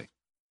 Certainly.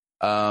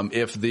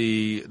 If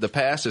the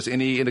past is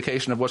any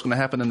indication of what's going to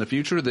happen in the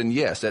future, then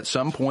yes, at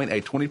some point a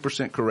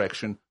 20%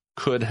 correction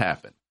could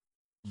happen.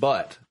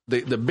 But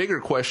the bigger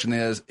question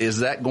is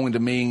that going to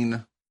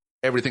mean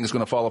everything's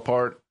going to fall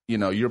apart?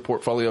 Your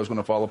portfolio is going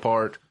to fall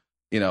apart.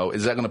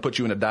 Is that going to put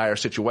you in a dire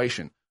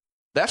situation?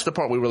 That's the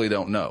part we really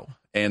don't know.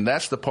 And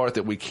that's the part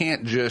that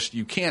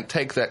you can't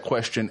take that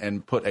question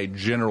and put a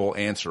general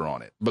answer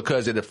on it,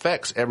 because it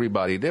affects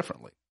everybody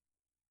differently.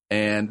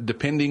 And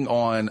depending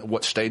on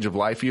what stage of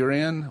life you're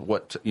in,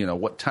 what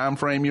time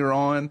frame you're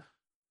on,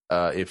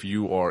 if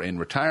you are in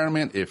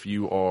retirement, if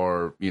you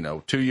are,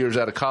 2 years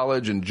out of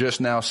college and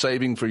just now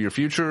saving for your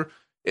future,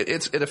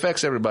 it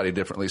affects everybody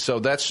differently. So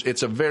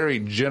it's a very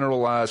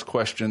generalized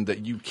question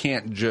that you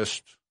can't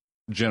just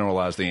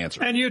generalize the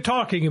answer. And you're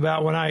talking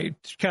about, when I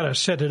kind of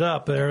set it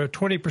up there, a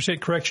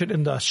 20% correction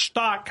in the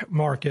stock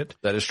market.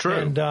 That is true.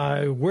 And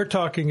we're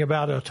talking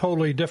about a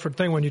totally different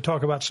thing when you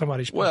talk about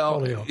somebody's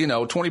portfolio.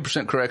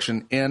 20%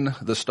 correction in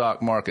the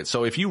stock market.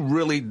 So if you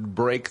really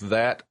break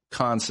that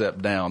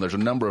concept down, there's a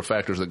number of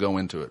factors that go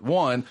into it.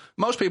 One,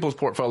 most people's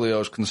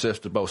portfolios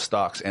consist of both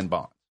stocks and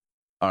bonds.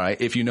 All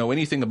right. If you know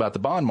anything about the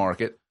bond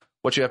market,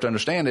 what you have to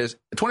understand is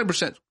a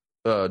 20%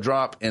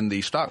 drop in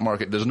the stock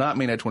market does not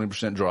mean a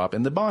 20% drop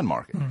in the bond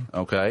market.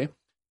 Okay.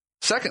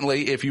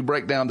 Secondly, if you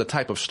break down the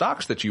type of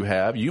stocks that you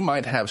have, you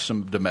might have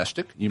some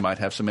domestic, you might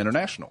have some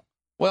international.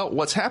 Well,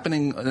 what's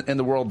happening in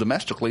the world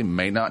domestically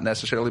may not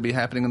necessarily be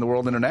happening in the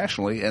world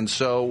internationally. And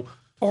so,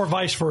 or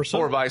vice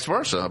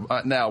versa.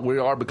 Now, we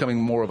are becoming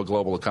more of a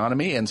global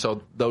economy, and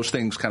so those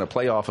things kind of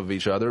play off of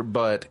each other.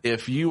 But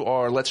if you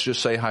are, let's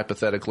just say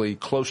hypothetically,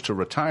 close to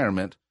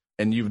retirement,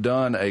 and you've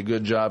done a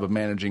good job of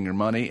managing your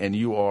money, and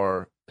you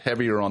are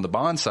heavier on the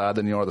bond side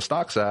than you are the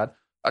stock side,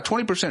 a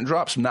 20%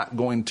 drop's not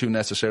going to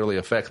necessarily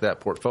affect that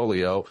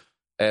portfolio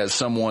as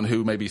someone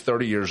who may be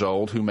 30 years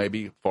old, who may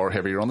be far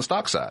heavier on the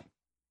stock side.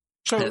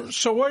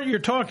 So what you're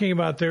talking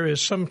about there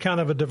is some kind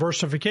of a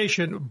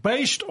diversification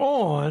based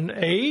on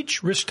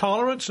age, risk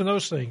tolerance, and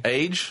those things.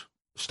 Age,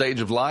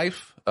 stage of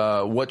life,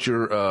 what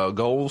your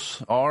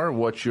goals are,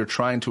 what you're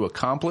trying to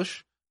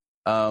accomplish.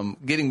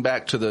 Getting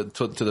back to the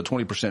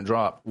 20%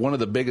 drop, one of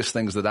the biggest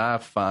things that I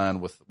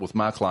find with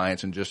my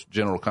clients and just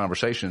general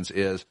conversations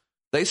is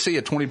they see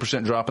a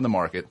 20% drop in the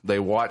market. They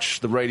watch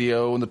the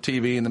radio and the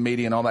TV and the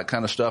media and all that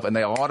kind of stuff, and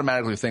they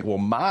automatically think, well,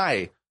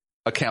 my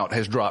account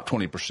has dropped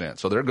 20%.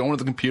 So they're going to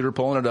the computer,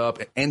 pulling it up,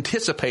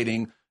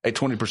 anticipating a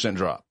 20%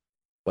 drop.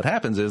 What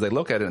happens is they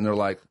look at it and they're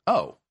like,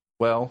 oh,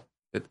 well,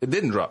 it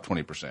didn't drop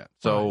 20%.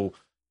 So,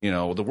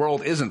 the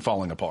world isn't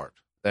falling apart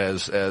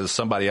as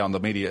somebody on the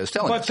media is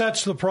telling us. But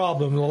that's the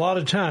problem. A lot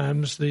of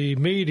times the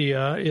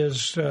media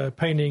is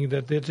painting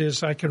that it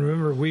is, I can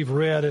remember we've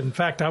read, in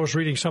fact, I was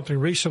reading something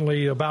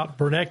recently about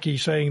Bernanke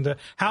saying the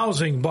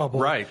housing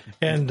bubble. Right.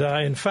 And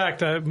in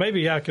fact,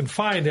 maybe I can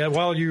find that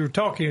while you're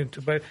talking,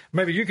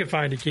 maybe you can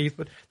find it, Keith,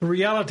 but the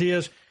reality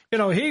is,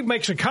 he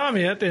makes a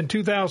comment in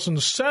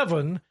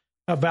 2007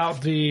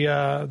 about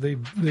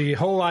the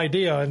whole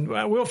idea, and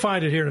we'll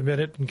find it here in a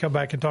minute and come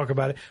back and talk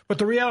about it. But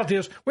the reality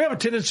is we have a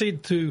tendency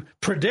to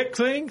predict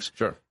things.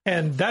 Sure.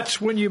 And that's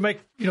when you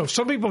make,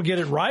 some people get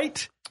it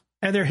right,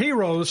 and they're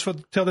heroes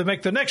till they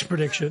make the next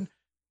prediction.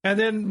 And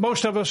then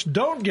most of us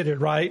don't get it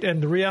right,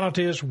 and the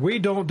reality is we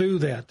don't do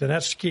that, and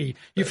that's the key.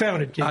 You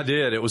found it, Keith. I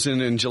did. It was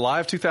in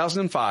July of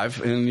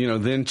 2005,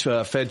 and then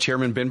Fed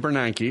Chairman Ben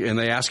Bernanke, and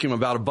they asked him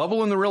about a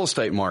bubble in the real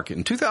estate market.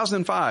 In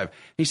 2005,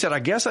 he said, I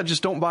guess I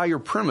just don't buy your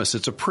premise.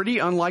 It's a pretty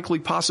unlikely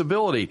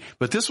possibility.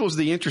 But this was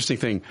the interesting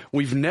thing.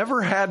 We've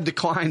never had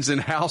declines in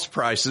house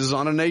prices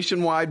on a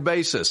nationwide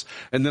basis.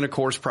 And then, of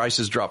course,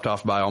 prices dropped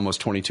off by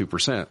almost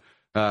 22%.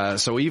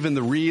 So even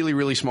the really,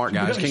 really smart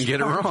guys can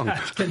get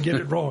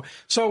it wrong.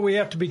 So we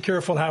have to be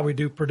careful how we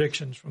do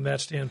predictions from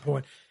that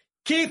standpoint.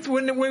 Keith,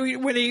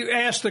 when he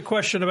asked the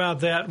question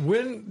about that,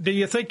 when do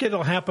you think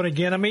it'll happen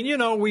again? I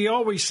mean, we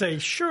always say,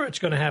 sure, it's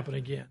going to happen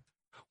again.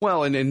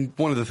 Well, and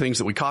one of the things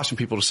that we caution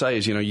people to say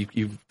is,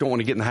 you don't want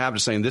to get in the habit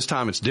of saying this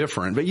time it's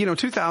different. But,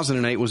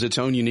 2008 was its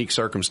own unique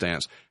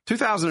circumstance.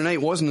 2008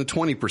 wasn't a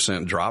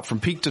 20% drop. From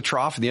peak to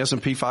trough in the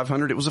S&P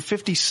 500, it was a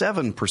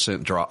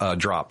 57%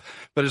 drop.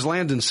 But as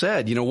Landon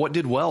said, what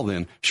did well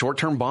then?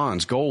 Short-term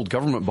bonds, gold,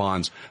 government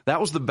bonds. That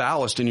was the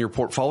ballast in your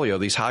portfolio,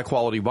 these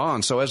high-quality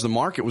bonds. So as the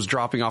market was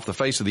dropping off the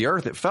face of the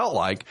earth, it felt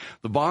like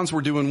the bonds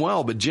were doing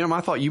well. But, Jim,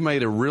 I thought you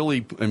made a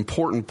really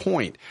important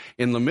point.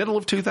 In the middle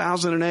of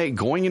 2008,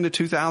 going into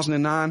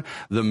 2009,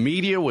 the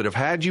media would have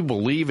had you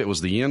believe it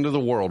was the end of the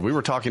world. We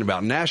were talking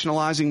about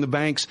nationalizing the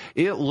banks.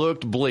 It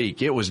looked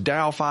bleak. It was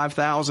Dow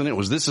 5,000. It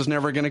was this is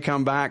never going to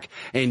come back.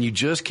 And you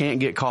just can't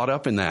get caught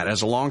up in that.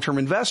 As a long-term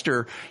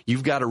investor,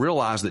 you've got to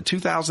realize that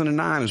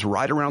 2009 is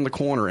right around the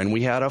corner, and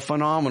we had a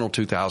phenomenal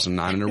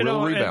 2009 and a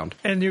real rebound.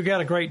 And you got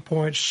a great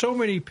point. So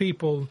many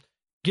people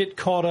get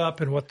caught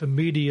up in what the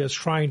media is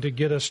trying to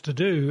get us to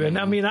do. And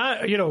I mean,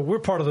 we're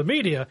part of the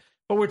media.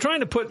 But we're trying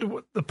to put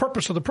the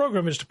purpose of the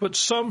program is to put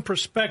some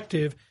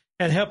perspective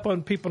and help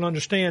people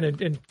understand.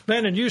 And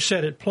Landon, you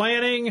said it: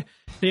 planning,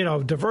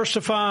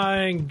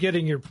 diversifying,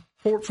 getting your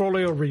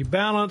portfolio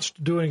rebalanced,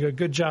 doing a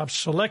good job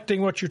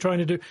selecting what you're trying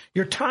to do.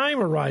 Your time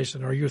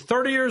horizon: are you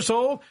 30 years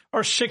old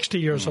or 60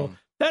 years old?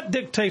 That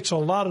dictates a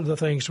lot of the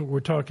things that we're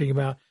talking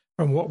about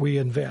from what we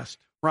invest.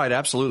 Right,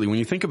 absolutely. When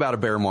you think about a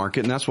bear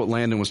market, and that's what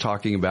Landon was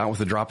talking about with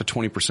a drop of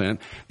 20%,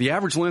 the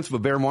average length of a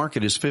bear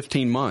market is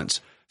 15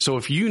 months. So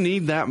if you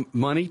need that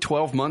money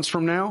 12 months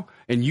from now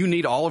and you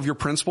need all of your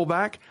principal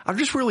back, I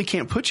just really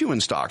can't put you in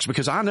stocks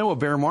because I know a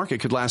bear market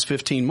could last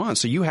 15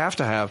 months. So you have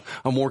to have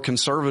a more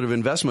conservative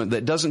investment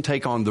that doesn't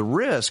take on the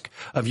risk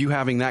of you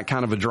having that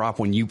kind of a drop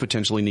when you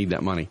potentially need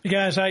that money.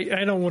 Guys, I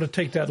don't want to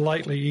take that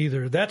lightly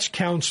either. That's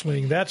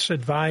counseling. That's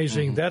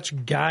advising. That's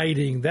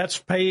guiding. That's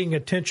paying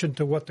attention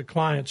to what the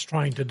client's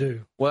trying to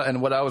do. Well,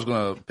 and what I was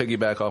going to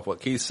piggyback off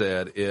what Keith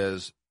said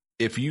is,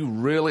 if you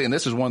really, and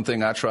this is one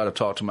thing I try to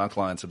talk to my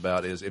clients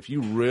about, is if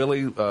you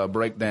really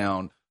break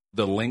down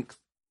the length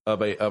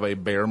of a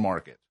bear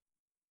market,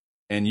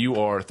 and you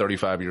are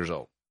 35 years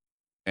old,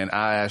 and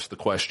I ask the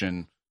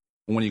question,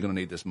 when are you going to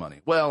need this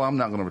money? Well, I'm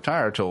not going to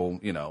retire till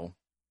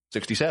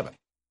 67.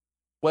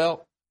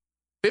 Well,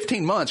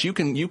 15 months you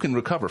can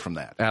recover from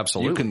that.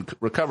 Absolutely, you can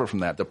recover from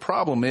that. The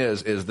problem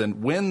is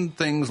then when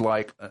things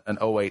like an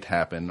 08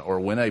 happen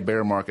or when a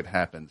bear market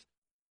happens,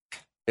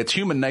 it's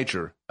human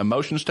nature.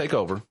 Emotions take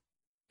over.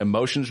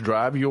 Emotions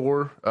drive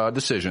your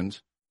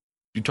decisions.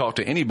 You talk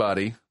to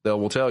anybody, they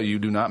will tell you,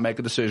 do not make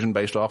a decision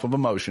based off of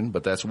emotion,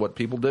 but that's what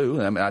people do.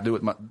 I mean, I do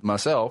it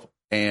myself,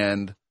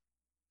 and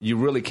you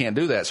really can't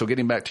do that. So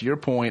getting back to your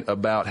point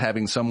about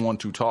having someone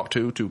to talk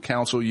to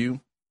counsel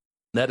you,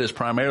 that is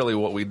primarily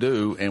what we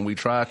do, and we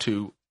try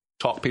to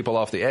talk people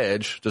off the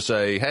edge to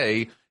say,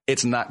 hey,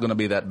 it's not going to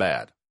be that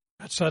bad.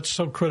 That's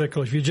so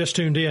critical. If you just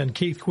tuned in,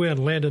 Keith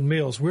Quinn, Landon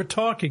Mills, we're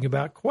talking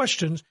about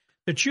questions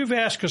that you've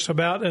asked us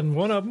about, and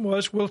one of them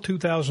was, will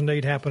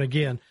 2008 happen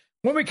again?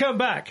 When we come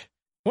back,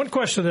 one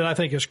question that I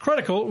think is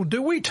critical,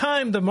 do we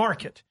time the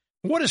market?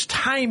 What does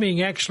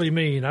timing actually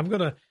mean? I'm going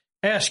to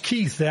ask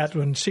Keith that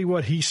and see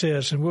what he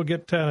says, and we'll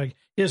get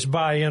his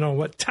buy-in on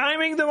what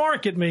timing the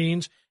market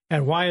means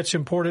and why it's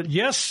important,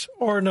 yes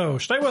or no.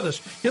 Stay with us.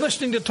 You're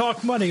listening to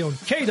Talk Money on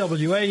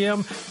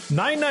KWAM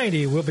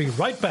 990. We'll be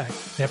right back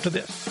after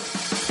this.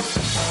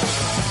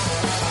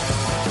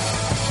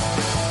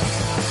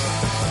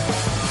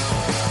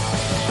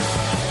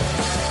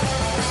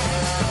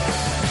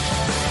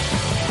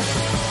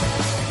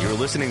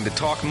 Listening to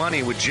Talk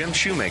Money with Jim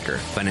Shoemaker.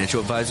 Financial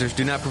advisors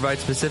do not provide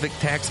specific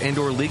tax and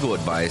or legal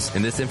advice,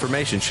 and this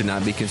information should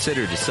not be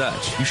considered as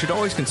such. You should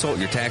always consult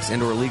your tax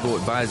and or legal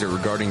advisor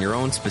regarding your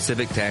own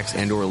specific tax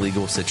and or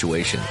legal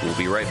situation. We'll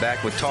be right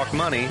back with Talk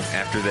Money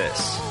after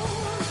this.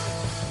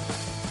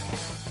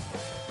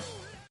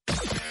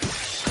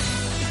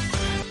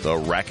 The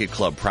Racket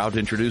Club proud to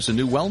introduce a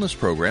new wellness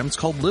program. It's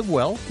called Live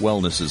Well.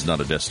 Wellness is not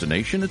a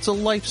destination, it's a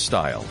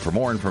lifestyle. For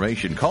more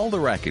information, call the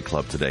Racket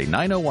Club today,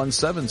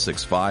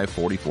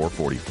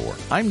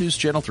 901-765-4444. I'm News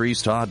Channel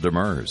 3's Todd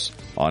Demers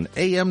on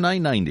AM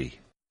 990.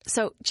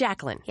 So,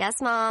 Jacqueline. Yes,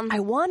 Mom? I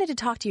wanted to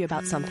talk to you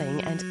about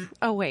something and...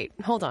 Oh, wait.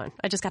 Hold on.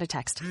 I just got a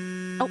text.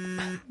 Oh,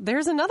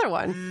 there's another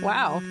one.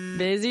 Wow.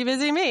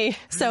 Busy me.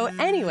 So,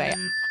 anyway...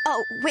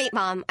 Oh, wait,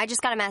 Mom. I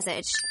just got a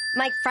message.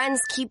 My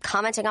friends keep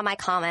commenting on my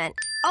comment.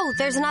 Oh,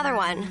 there's another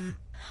one.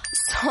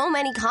 So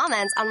many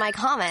comments on my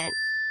comment.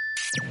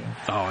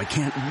 Oh, I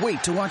can't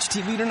wait to watch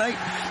TV tonight.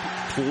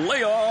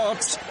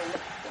 Playoffs!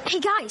 Hey,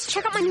 guys,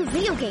 check out my new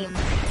video game.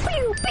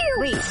 Pew,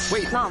 pew.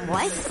 Wait. Mom,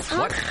 what? Huh?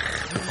 What?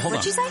 Hold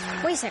What'd you say?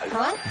 Wait a second,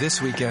 what? This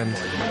weekend,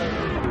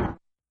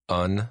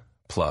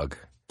 unplug.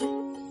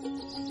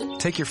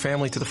 Take your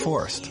family to the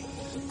forest.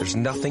 There's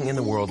nothing in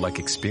the world like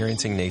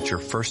experiencing nature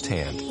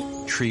firsthand.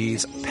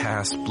 Trees,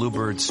 past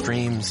bluebirds,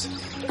 streams.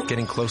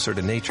 Getting closer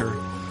to nature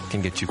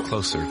can get you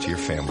closer to your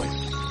family.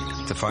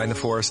 To find the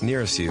forest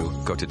nearest you,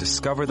 go to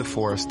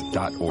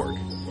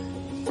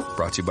discovertheforest.org.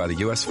 Brought to you by the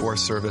U.S.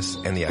 Forest Service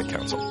and the Ad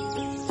Council.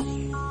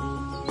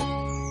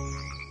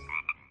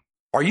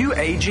 Are you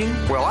aging?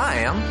 Well, I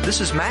am.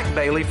 This is Mac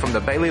Bailey from the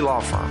Bailey Law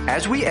Firm.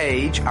 As we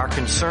age, our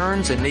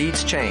concerns and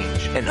needs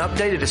change. An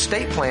updated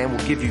estate plan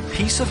will give you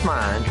peace of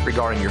mind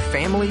regarding your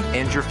family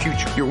and your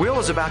future. Your will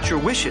is about your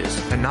wishes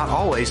and not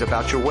always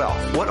about your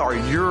wealth. What are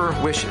your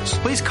wishes?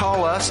 Please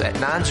call us at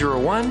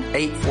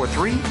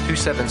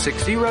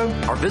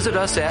 901-843-2760 or visit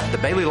us at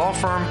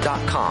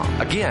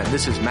thebaileylawfirm.com. Again,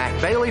 this is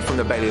Mac Bailey from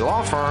the Bailey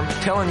Law Firm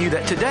telling you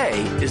that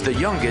today is the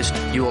youngest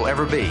you will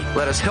ever be.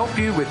 Let us help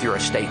you with your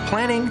estate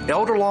planning,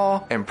 elder law,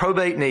 and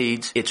probate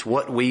needs. It's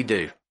what we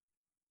do.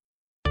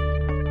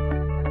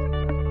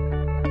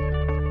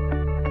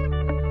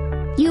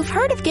 You've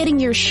heard of getting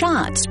your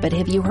shots, but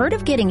have you heard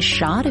of getting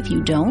shot if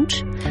you don't?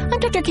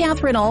 I'm Dr.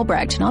 Catherine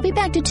Albrecht, and I'll be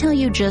back to tell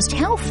you just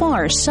how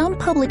far some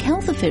public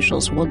health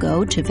officials will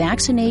go to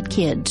vaccinate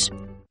kids.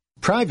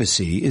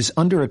 Privacy is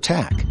under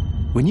attack.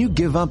 When you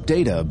give up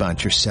data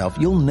about yourself,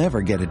 you'll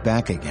never get it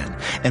back again.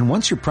 And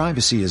once your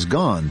privacy is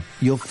gone,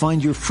 you'll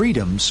find your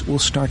freedoms will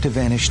start to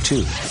vanish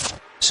too.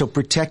 So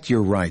protect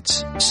your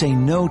rights, say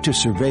no to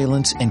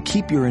surveillance, and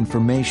keep your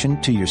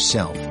information to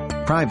yourself.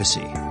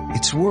 Privacy,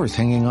 it's worth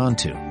hanging on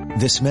to.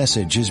 This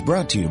message is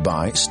brought to you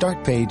by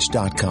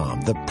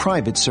StartPage.com, the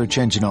private search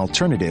engine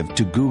alternative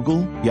to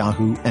Google,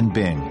 Yahoo, and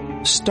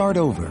Bing. Start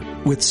over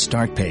with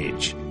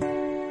StartPage.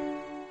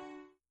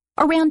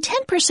 Around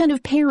 10%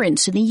 of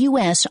parents in the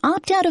U.S.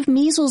 opt out of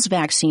measles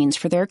vaccines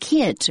for their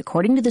kids,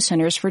 according to the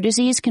Centers for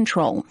Disease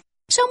Control.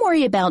 Some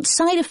worry about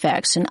side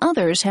effects and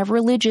others have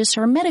religious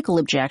or medical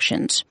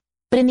objections.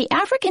 But in the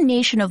African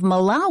nation of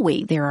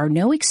Malawi, there are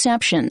no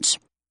exceptions.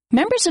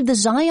 Members of the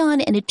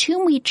Zion and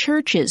Atumwi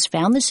churches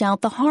found this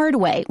out the hard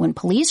way when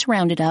police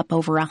rounded up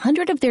over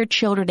 100 of their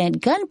children at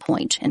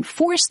gunpoint and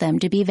forced them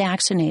to be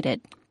vaccinated.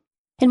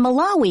 In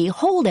Malawi,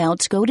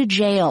 holdouts go to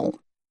jail.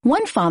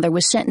 One father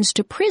was sentenced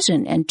to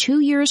prison and 2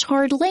 years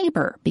hard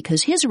labor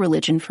because his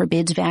religion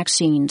forbids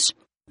vaccines.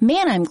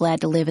 Man, I'm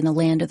glad to live in the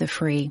land of the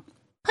free.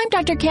 I'm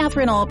Dr.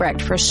 Catherine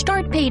Albrecht for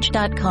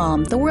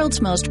StartPage.com, the world's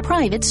most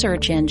private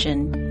search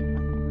engine.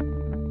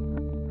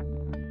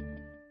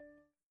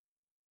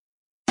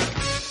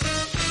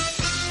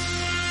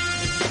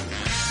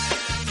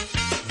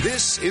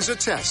 This is a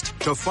test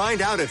to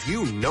find out if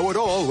you know it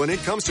all when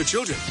it comes to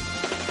children.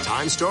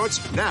 Time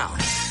starts now.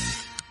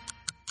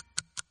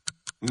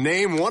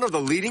 Name one of the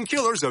leading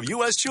killers of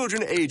U.S.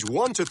 children age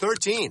 1 to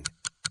 13.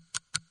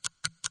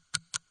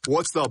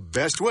 What's the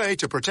best way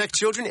to protect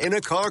children in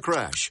a car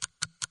crash?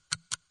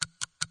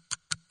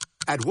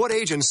 At what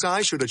age and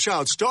size should a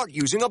child start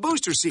using a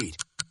booster seat?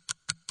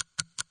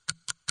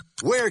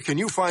 Where can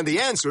you find the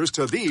answers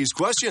to these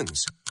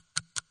questions?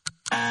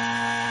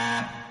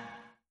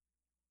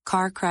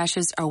 Car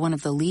crashes are one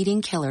of the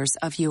leading killers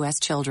of U.S.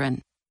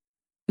 children.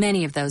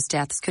 Many of those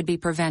deaths could be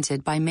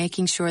prevented by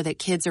making sure that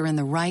kids are in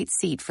the right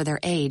seat for their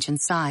age and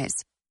size.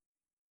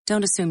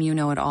 Don't assume you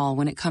know it all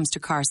when it comes to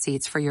car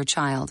seats for your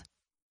child.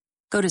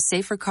 Go to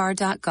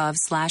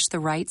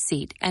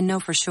safercar.gov/the-right-seat and know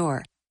for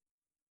sure.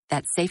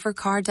 That's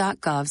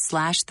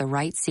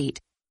safercar.gov/the-right-seat.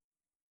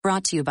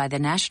 Brought to you by the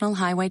National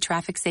Highway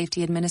Traffic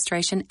Safety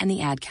Administration and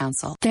the Ad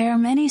Council. There are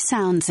many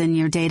sounds in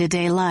your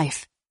day-to-day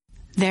life.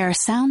 There are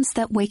sounds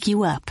that wake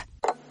you up.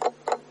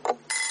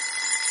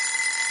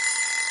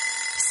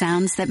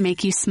 sounds that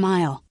make you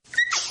smile.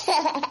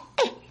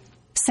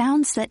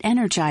 Sounds that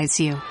energize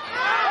you.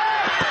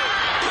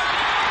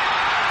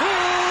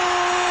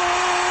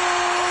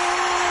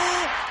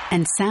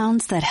 And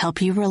sounds that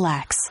help you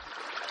relax.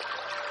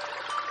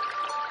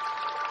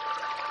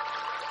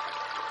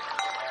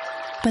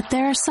 But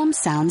there are some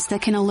sounds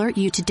that can alert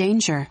you to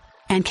danger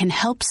and can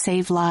help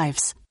save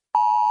lives.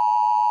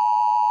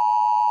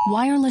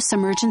 Wireless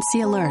emergency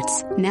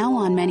alerts, now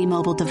on many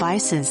mobile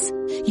devices,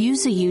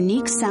 use a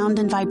unique sound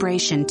and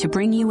vibration to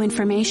bring you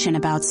information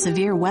about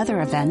severe weather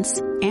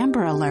events,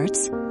 Amber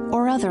Alerts,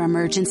 or other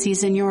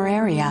emergencies in your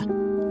area.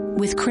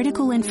 With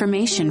critical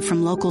information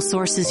from local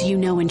sources you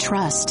know and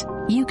trust,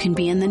 you can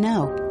be in the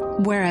know,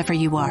 wherever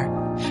you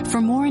are.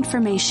 For more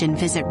information,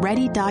 visit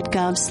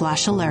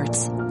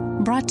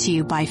ready.gov/alerts. Brought to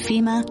you by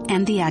FEMA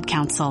and the Ad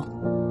Council.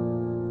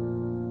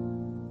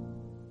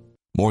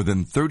 More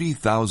than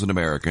 30,000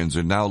 Americans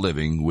are now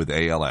living with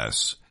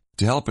ALS.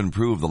 To help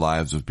improve the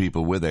lives of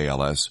people with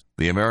ALS,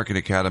 the American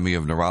Academy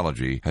of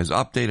Neurology has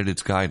updated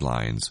its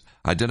guidelines,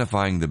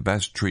 identifying the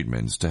best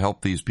treatments to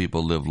help these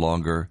people live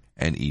longer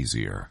and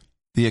easier.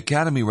 The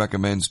Academy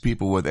recommends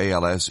people with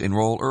ALS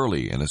enroll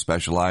early in a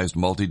specialized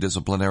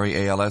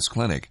multidisciplinary ALS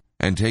clinic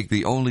and take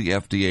the only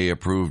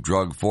FDA-approved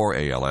drug for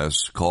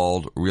ALS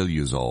called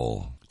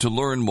Riluzole. To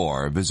learn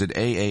more, visit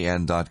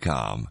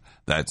AAN.com.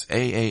 That's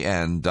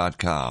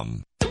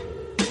AAN.com.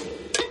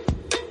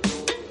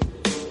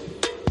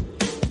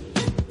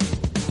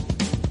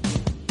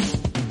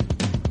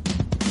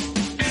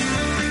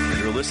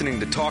 You're listening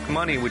to Talk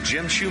Money with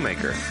Jim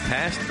Shoemaker.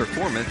 Past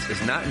performance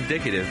is not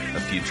indicative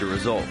of future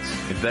results.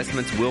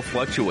 Investments will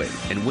fluctuate,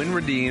 and when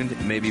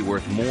redeemed, may be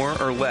worth more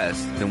or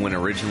less than when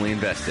originally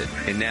invested.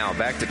 And now,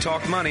 back to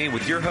Talk Money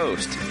with your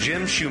host,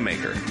 Jim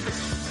Shoemaker.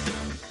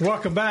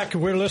 Welcome back.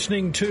 We're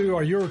listening to,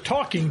 or you're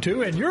talking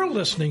to, and you're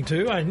listening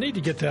to, I need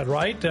to get that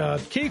right,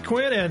 Keith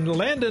Quinn and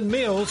Landon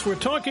Mills. We're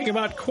talking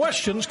about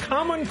questions,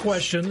 common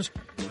questions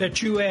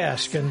that you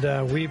ask,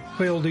 and we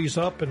fill these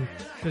up, and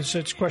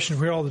it's questions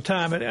we hear all the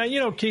time.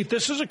 And, Keith,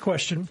 this is a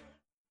question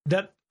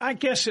that I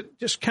guess it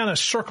just kind of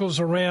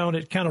circles around.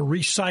 It kind of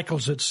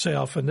recycles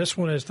itself, and this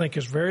one I think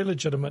is very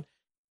legitimate.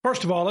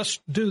 First of all, let's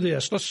do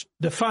this. Let's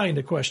define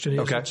the question.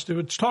 Okay.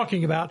 It's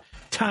talking about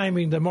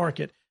timing the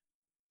market.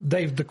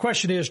 The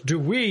question is, do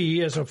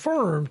we as a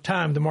firm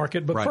time the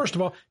market? But First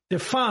of all,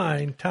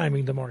 define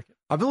timing the market.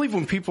 I believe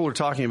when people are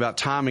talking about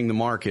timing the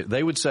market,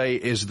 they would say,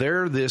 is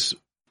there this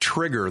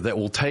trigger that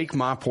will take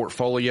my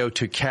portfolio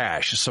to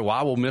cash so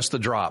I will miss the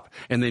drop,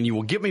 and then you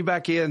will get me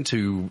back in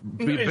to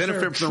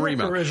benefit from the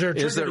rebound?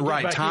 Is that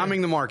right?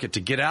 Timing the market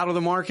to get out of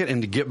the market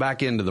and to get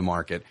back into the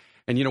market.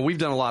 And, we've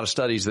done a lot of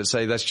studies that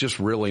say that's just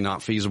really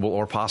not feasible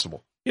or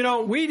possible.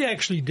 We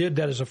actually did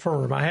that as a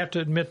firm. I have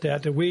to admit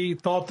that we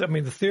thought that,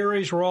 the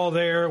theories were all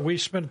there. We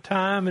spent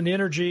time and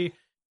energy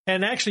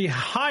and actually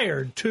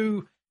hired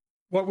two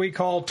what we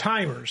call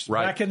timers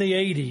back in the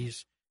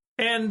 80s.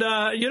 And,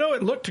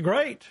 it looked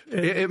great.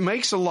 It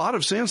makes a lot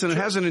of sense, and it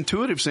has an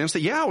intuitive sense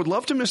that, I would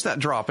love to miss that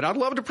drop, and I'd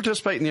love to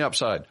participate in the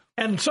upside.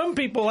 And some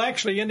people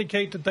actually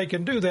indicate that they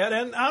can do that,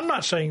 and I'm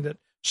not saying that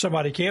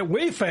somebody can't.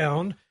 We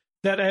found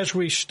that as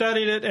we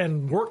studied it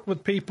and worked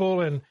with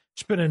people and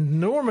spent an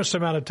enormous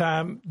amount of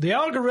time, the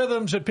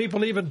algorithms that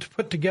people even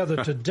put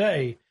together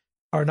today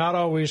are not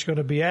always going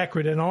to be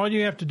accurate. And all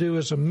you have to do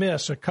is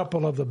miss a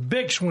couple of the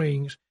big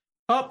swings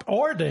up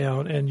or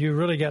down, and you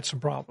really got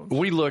some problems.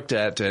 We looked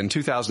at, and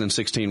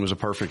 2016 was a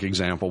perfect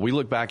example. We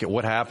look back at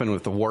what happened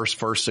with the worst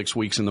first 6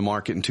 weeks in the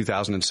market in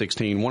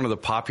 2016. One of the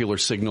popular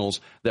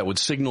signals that would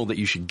signal that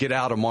you should get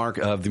out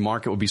of the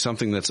market would be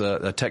something that's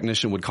a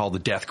technician would call the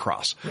death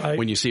cross. Right.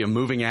 When you see a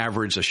moving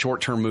average, a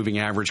short-term moving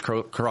average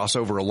cross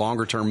over a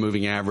longer-term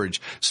moving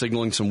average,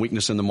 signaling some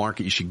weakness in the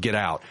market, you should get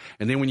out.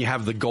 And then when you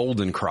have the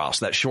golden cross,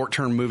 that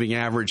short-term moving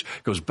average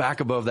goes back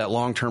above that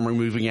long-term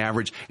moving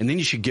average, and then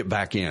you should get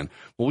back in.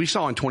 Well, we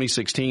saw in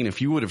 2016, if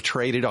you would have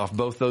traded off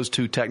both those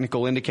two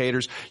technical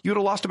indicators, you would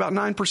have lost about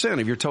 9%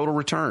 of your total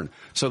return.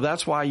 So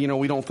that's why,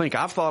 we don't think.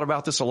 I've thought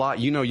about this a lot.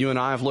 You and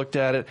I have looked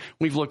at it.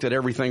 We've looked at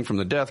everything from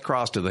the death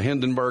cross to the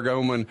Hindenburg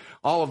omen,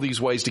 all of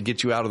these ways to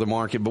get you out of the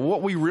market. But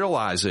what we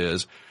realize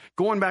is,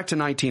 going back to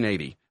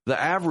 1980, the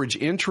average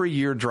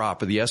intra-year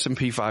drop of the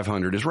S&P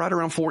 500 is right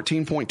around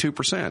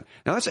 14.2%.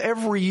 Now, that's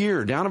every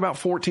year, down about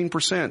 14%.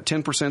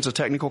 10% is a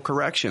technical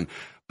correction.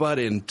 But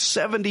in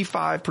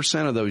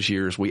 75% of those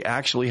years, we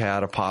actually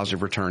had a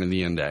positive return in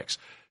the index.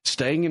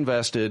 Staying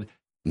invested,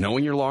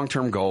 knowing your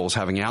long-term goals,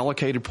 having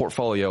allocated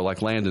portfolio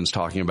like Landon's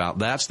talking about,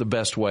 that's the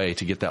best way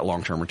to get that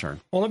long-term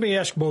return. Well, let me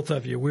ask both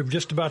of you. We're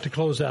just about to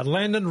close out.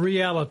 Landon,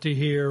 reality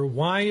here.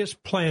 Why is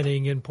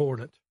planning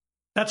important?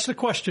 That's the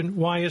question.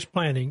 Why is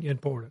planning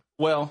important?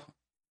 Well,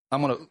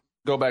 I'm going to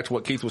go back to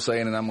what Keith was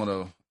saying, and I'm going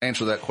to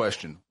answer that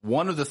question.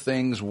 One of the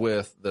things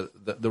with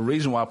the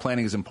reason why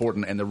planning is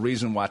important and the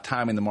reason why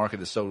timing the market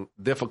is so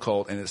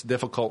difficult, and it's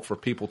difficult for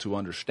people to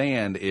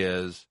understand,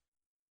 is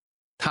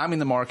timing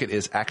the market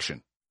is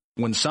action.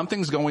 When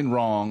something's going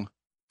wrong,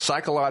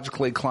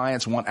 psychologically,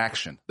 clients want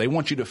action. They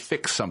want you to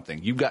fix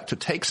something. You've got to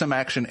take some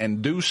action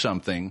and do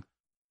something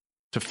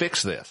to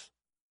fix this.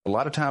 A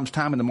lot of times,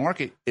 time in the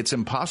market, it's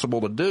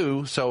impossible to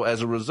do. So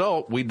as a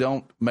result, we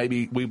don't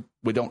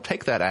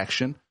take that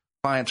action.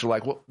 Clients are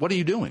like, what are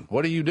you doing?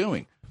 What are you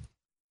doing?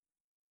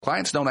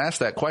 Clients don't ask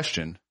that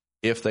question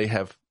if they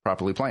have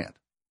properly planned.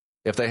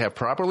 If they have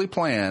properly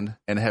planned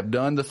and have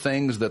done the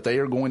things that they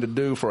are going to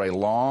do for a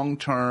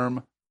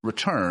long-term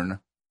return,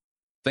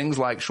 things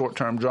like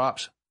short-term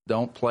drops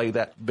don't play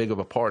that big of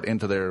a part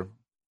into their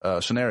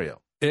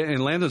scenario.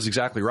 And Landon's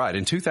exactly right.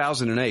 In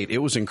 2008, it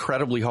was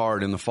incredibly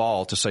hard in the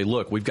fall to say,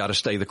 look, we've got to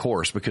stay the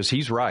course, because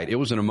he's right. It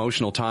was an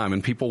emotional time,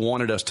 and people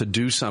wanted us to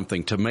do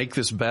something to make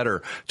this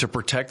better, to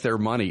protect their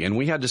money. And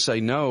we had to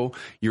say, no,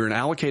 you're an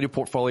allocated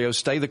portfolio,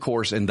 stay the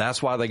course, and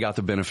that's why they got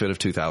the benefit of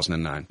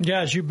 2009.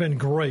 Guys, you've been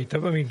great. I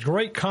mean,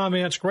 great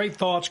comments, great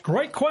thoughts,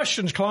 great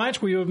questions, clients.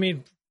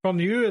 From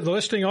you, the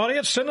listening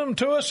audience, send them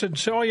to us, and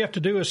so all you have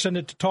to do is send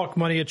it to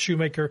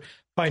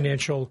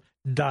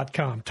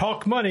talkmoney@shoemakerfinancial.com.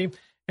 Talk Money.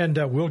 And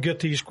we'll get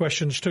these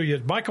questions to you.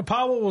 Michael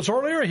Powell was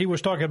earlier. He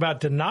was talking about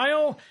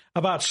denial,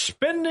 about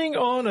spending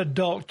on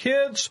adult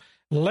kids.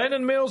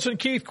 Landon Mills and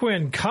Keith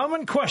Quinn,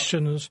 common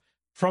questions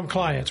from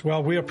clients.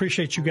 Well, we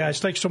appreciate you guys.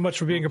 Thanks so much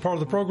for being a part of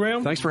the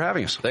program. Thanks for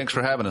having us. Thanks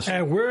for having us.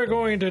 And we're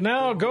going to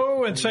now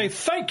go and say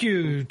thank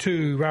you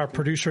to our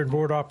producer and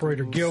board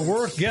operator, Gil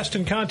Worth, guest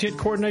and content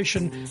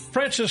coordination,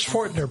 Francis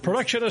Fortner,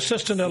 production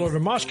assistant, Eleanor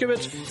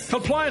Moskowitz,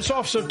 compliance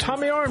officer,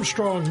 Tommy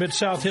Armstrong,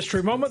 Mid-South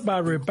History Moment by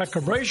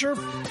Rebecca Brazier,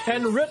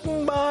 and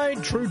written by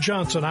Drew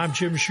Johnson. I'm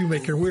Jim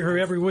Shoemaker. We're here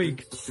every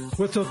week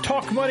with the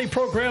Talk Money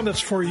program that's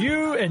for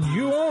you and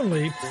you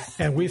only.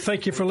 And we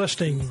thank you for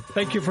listening.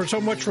 Thank you for so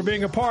much for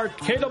being a part.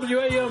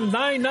 KWAM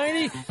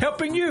 990,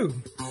 helping you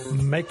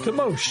make the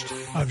most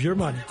of your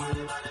money.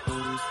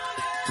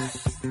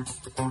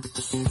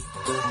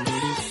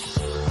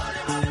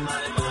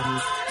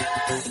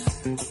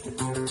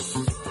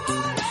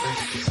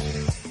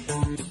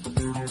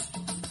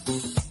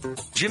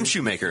 Jim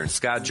Shoemaker and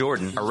Scott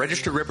Jordan are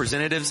registered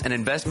representatives and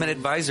investment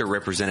advisor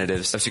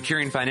representatives of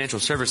Securing Financial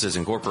Services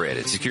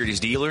Incorporated, securities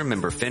dealer,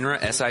 member FINRA,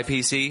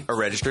 SIPC, a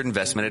registered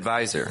investment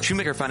advisor.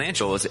 Shoemaker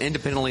Financial is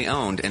independently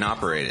owned and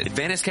operated.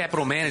 Advantage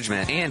Capital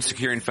Management and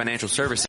Securing Financial Services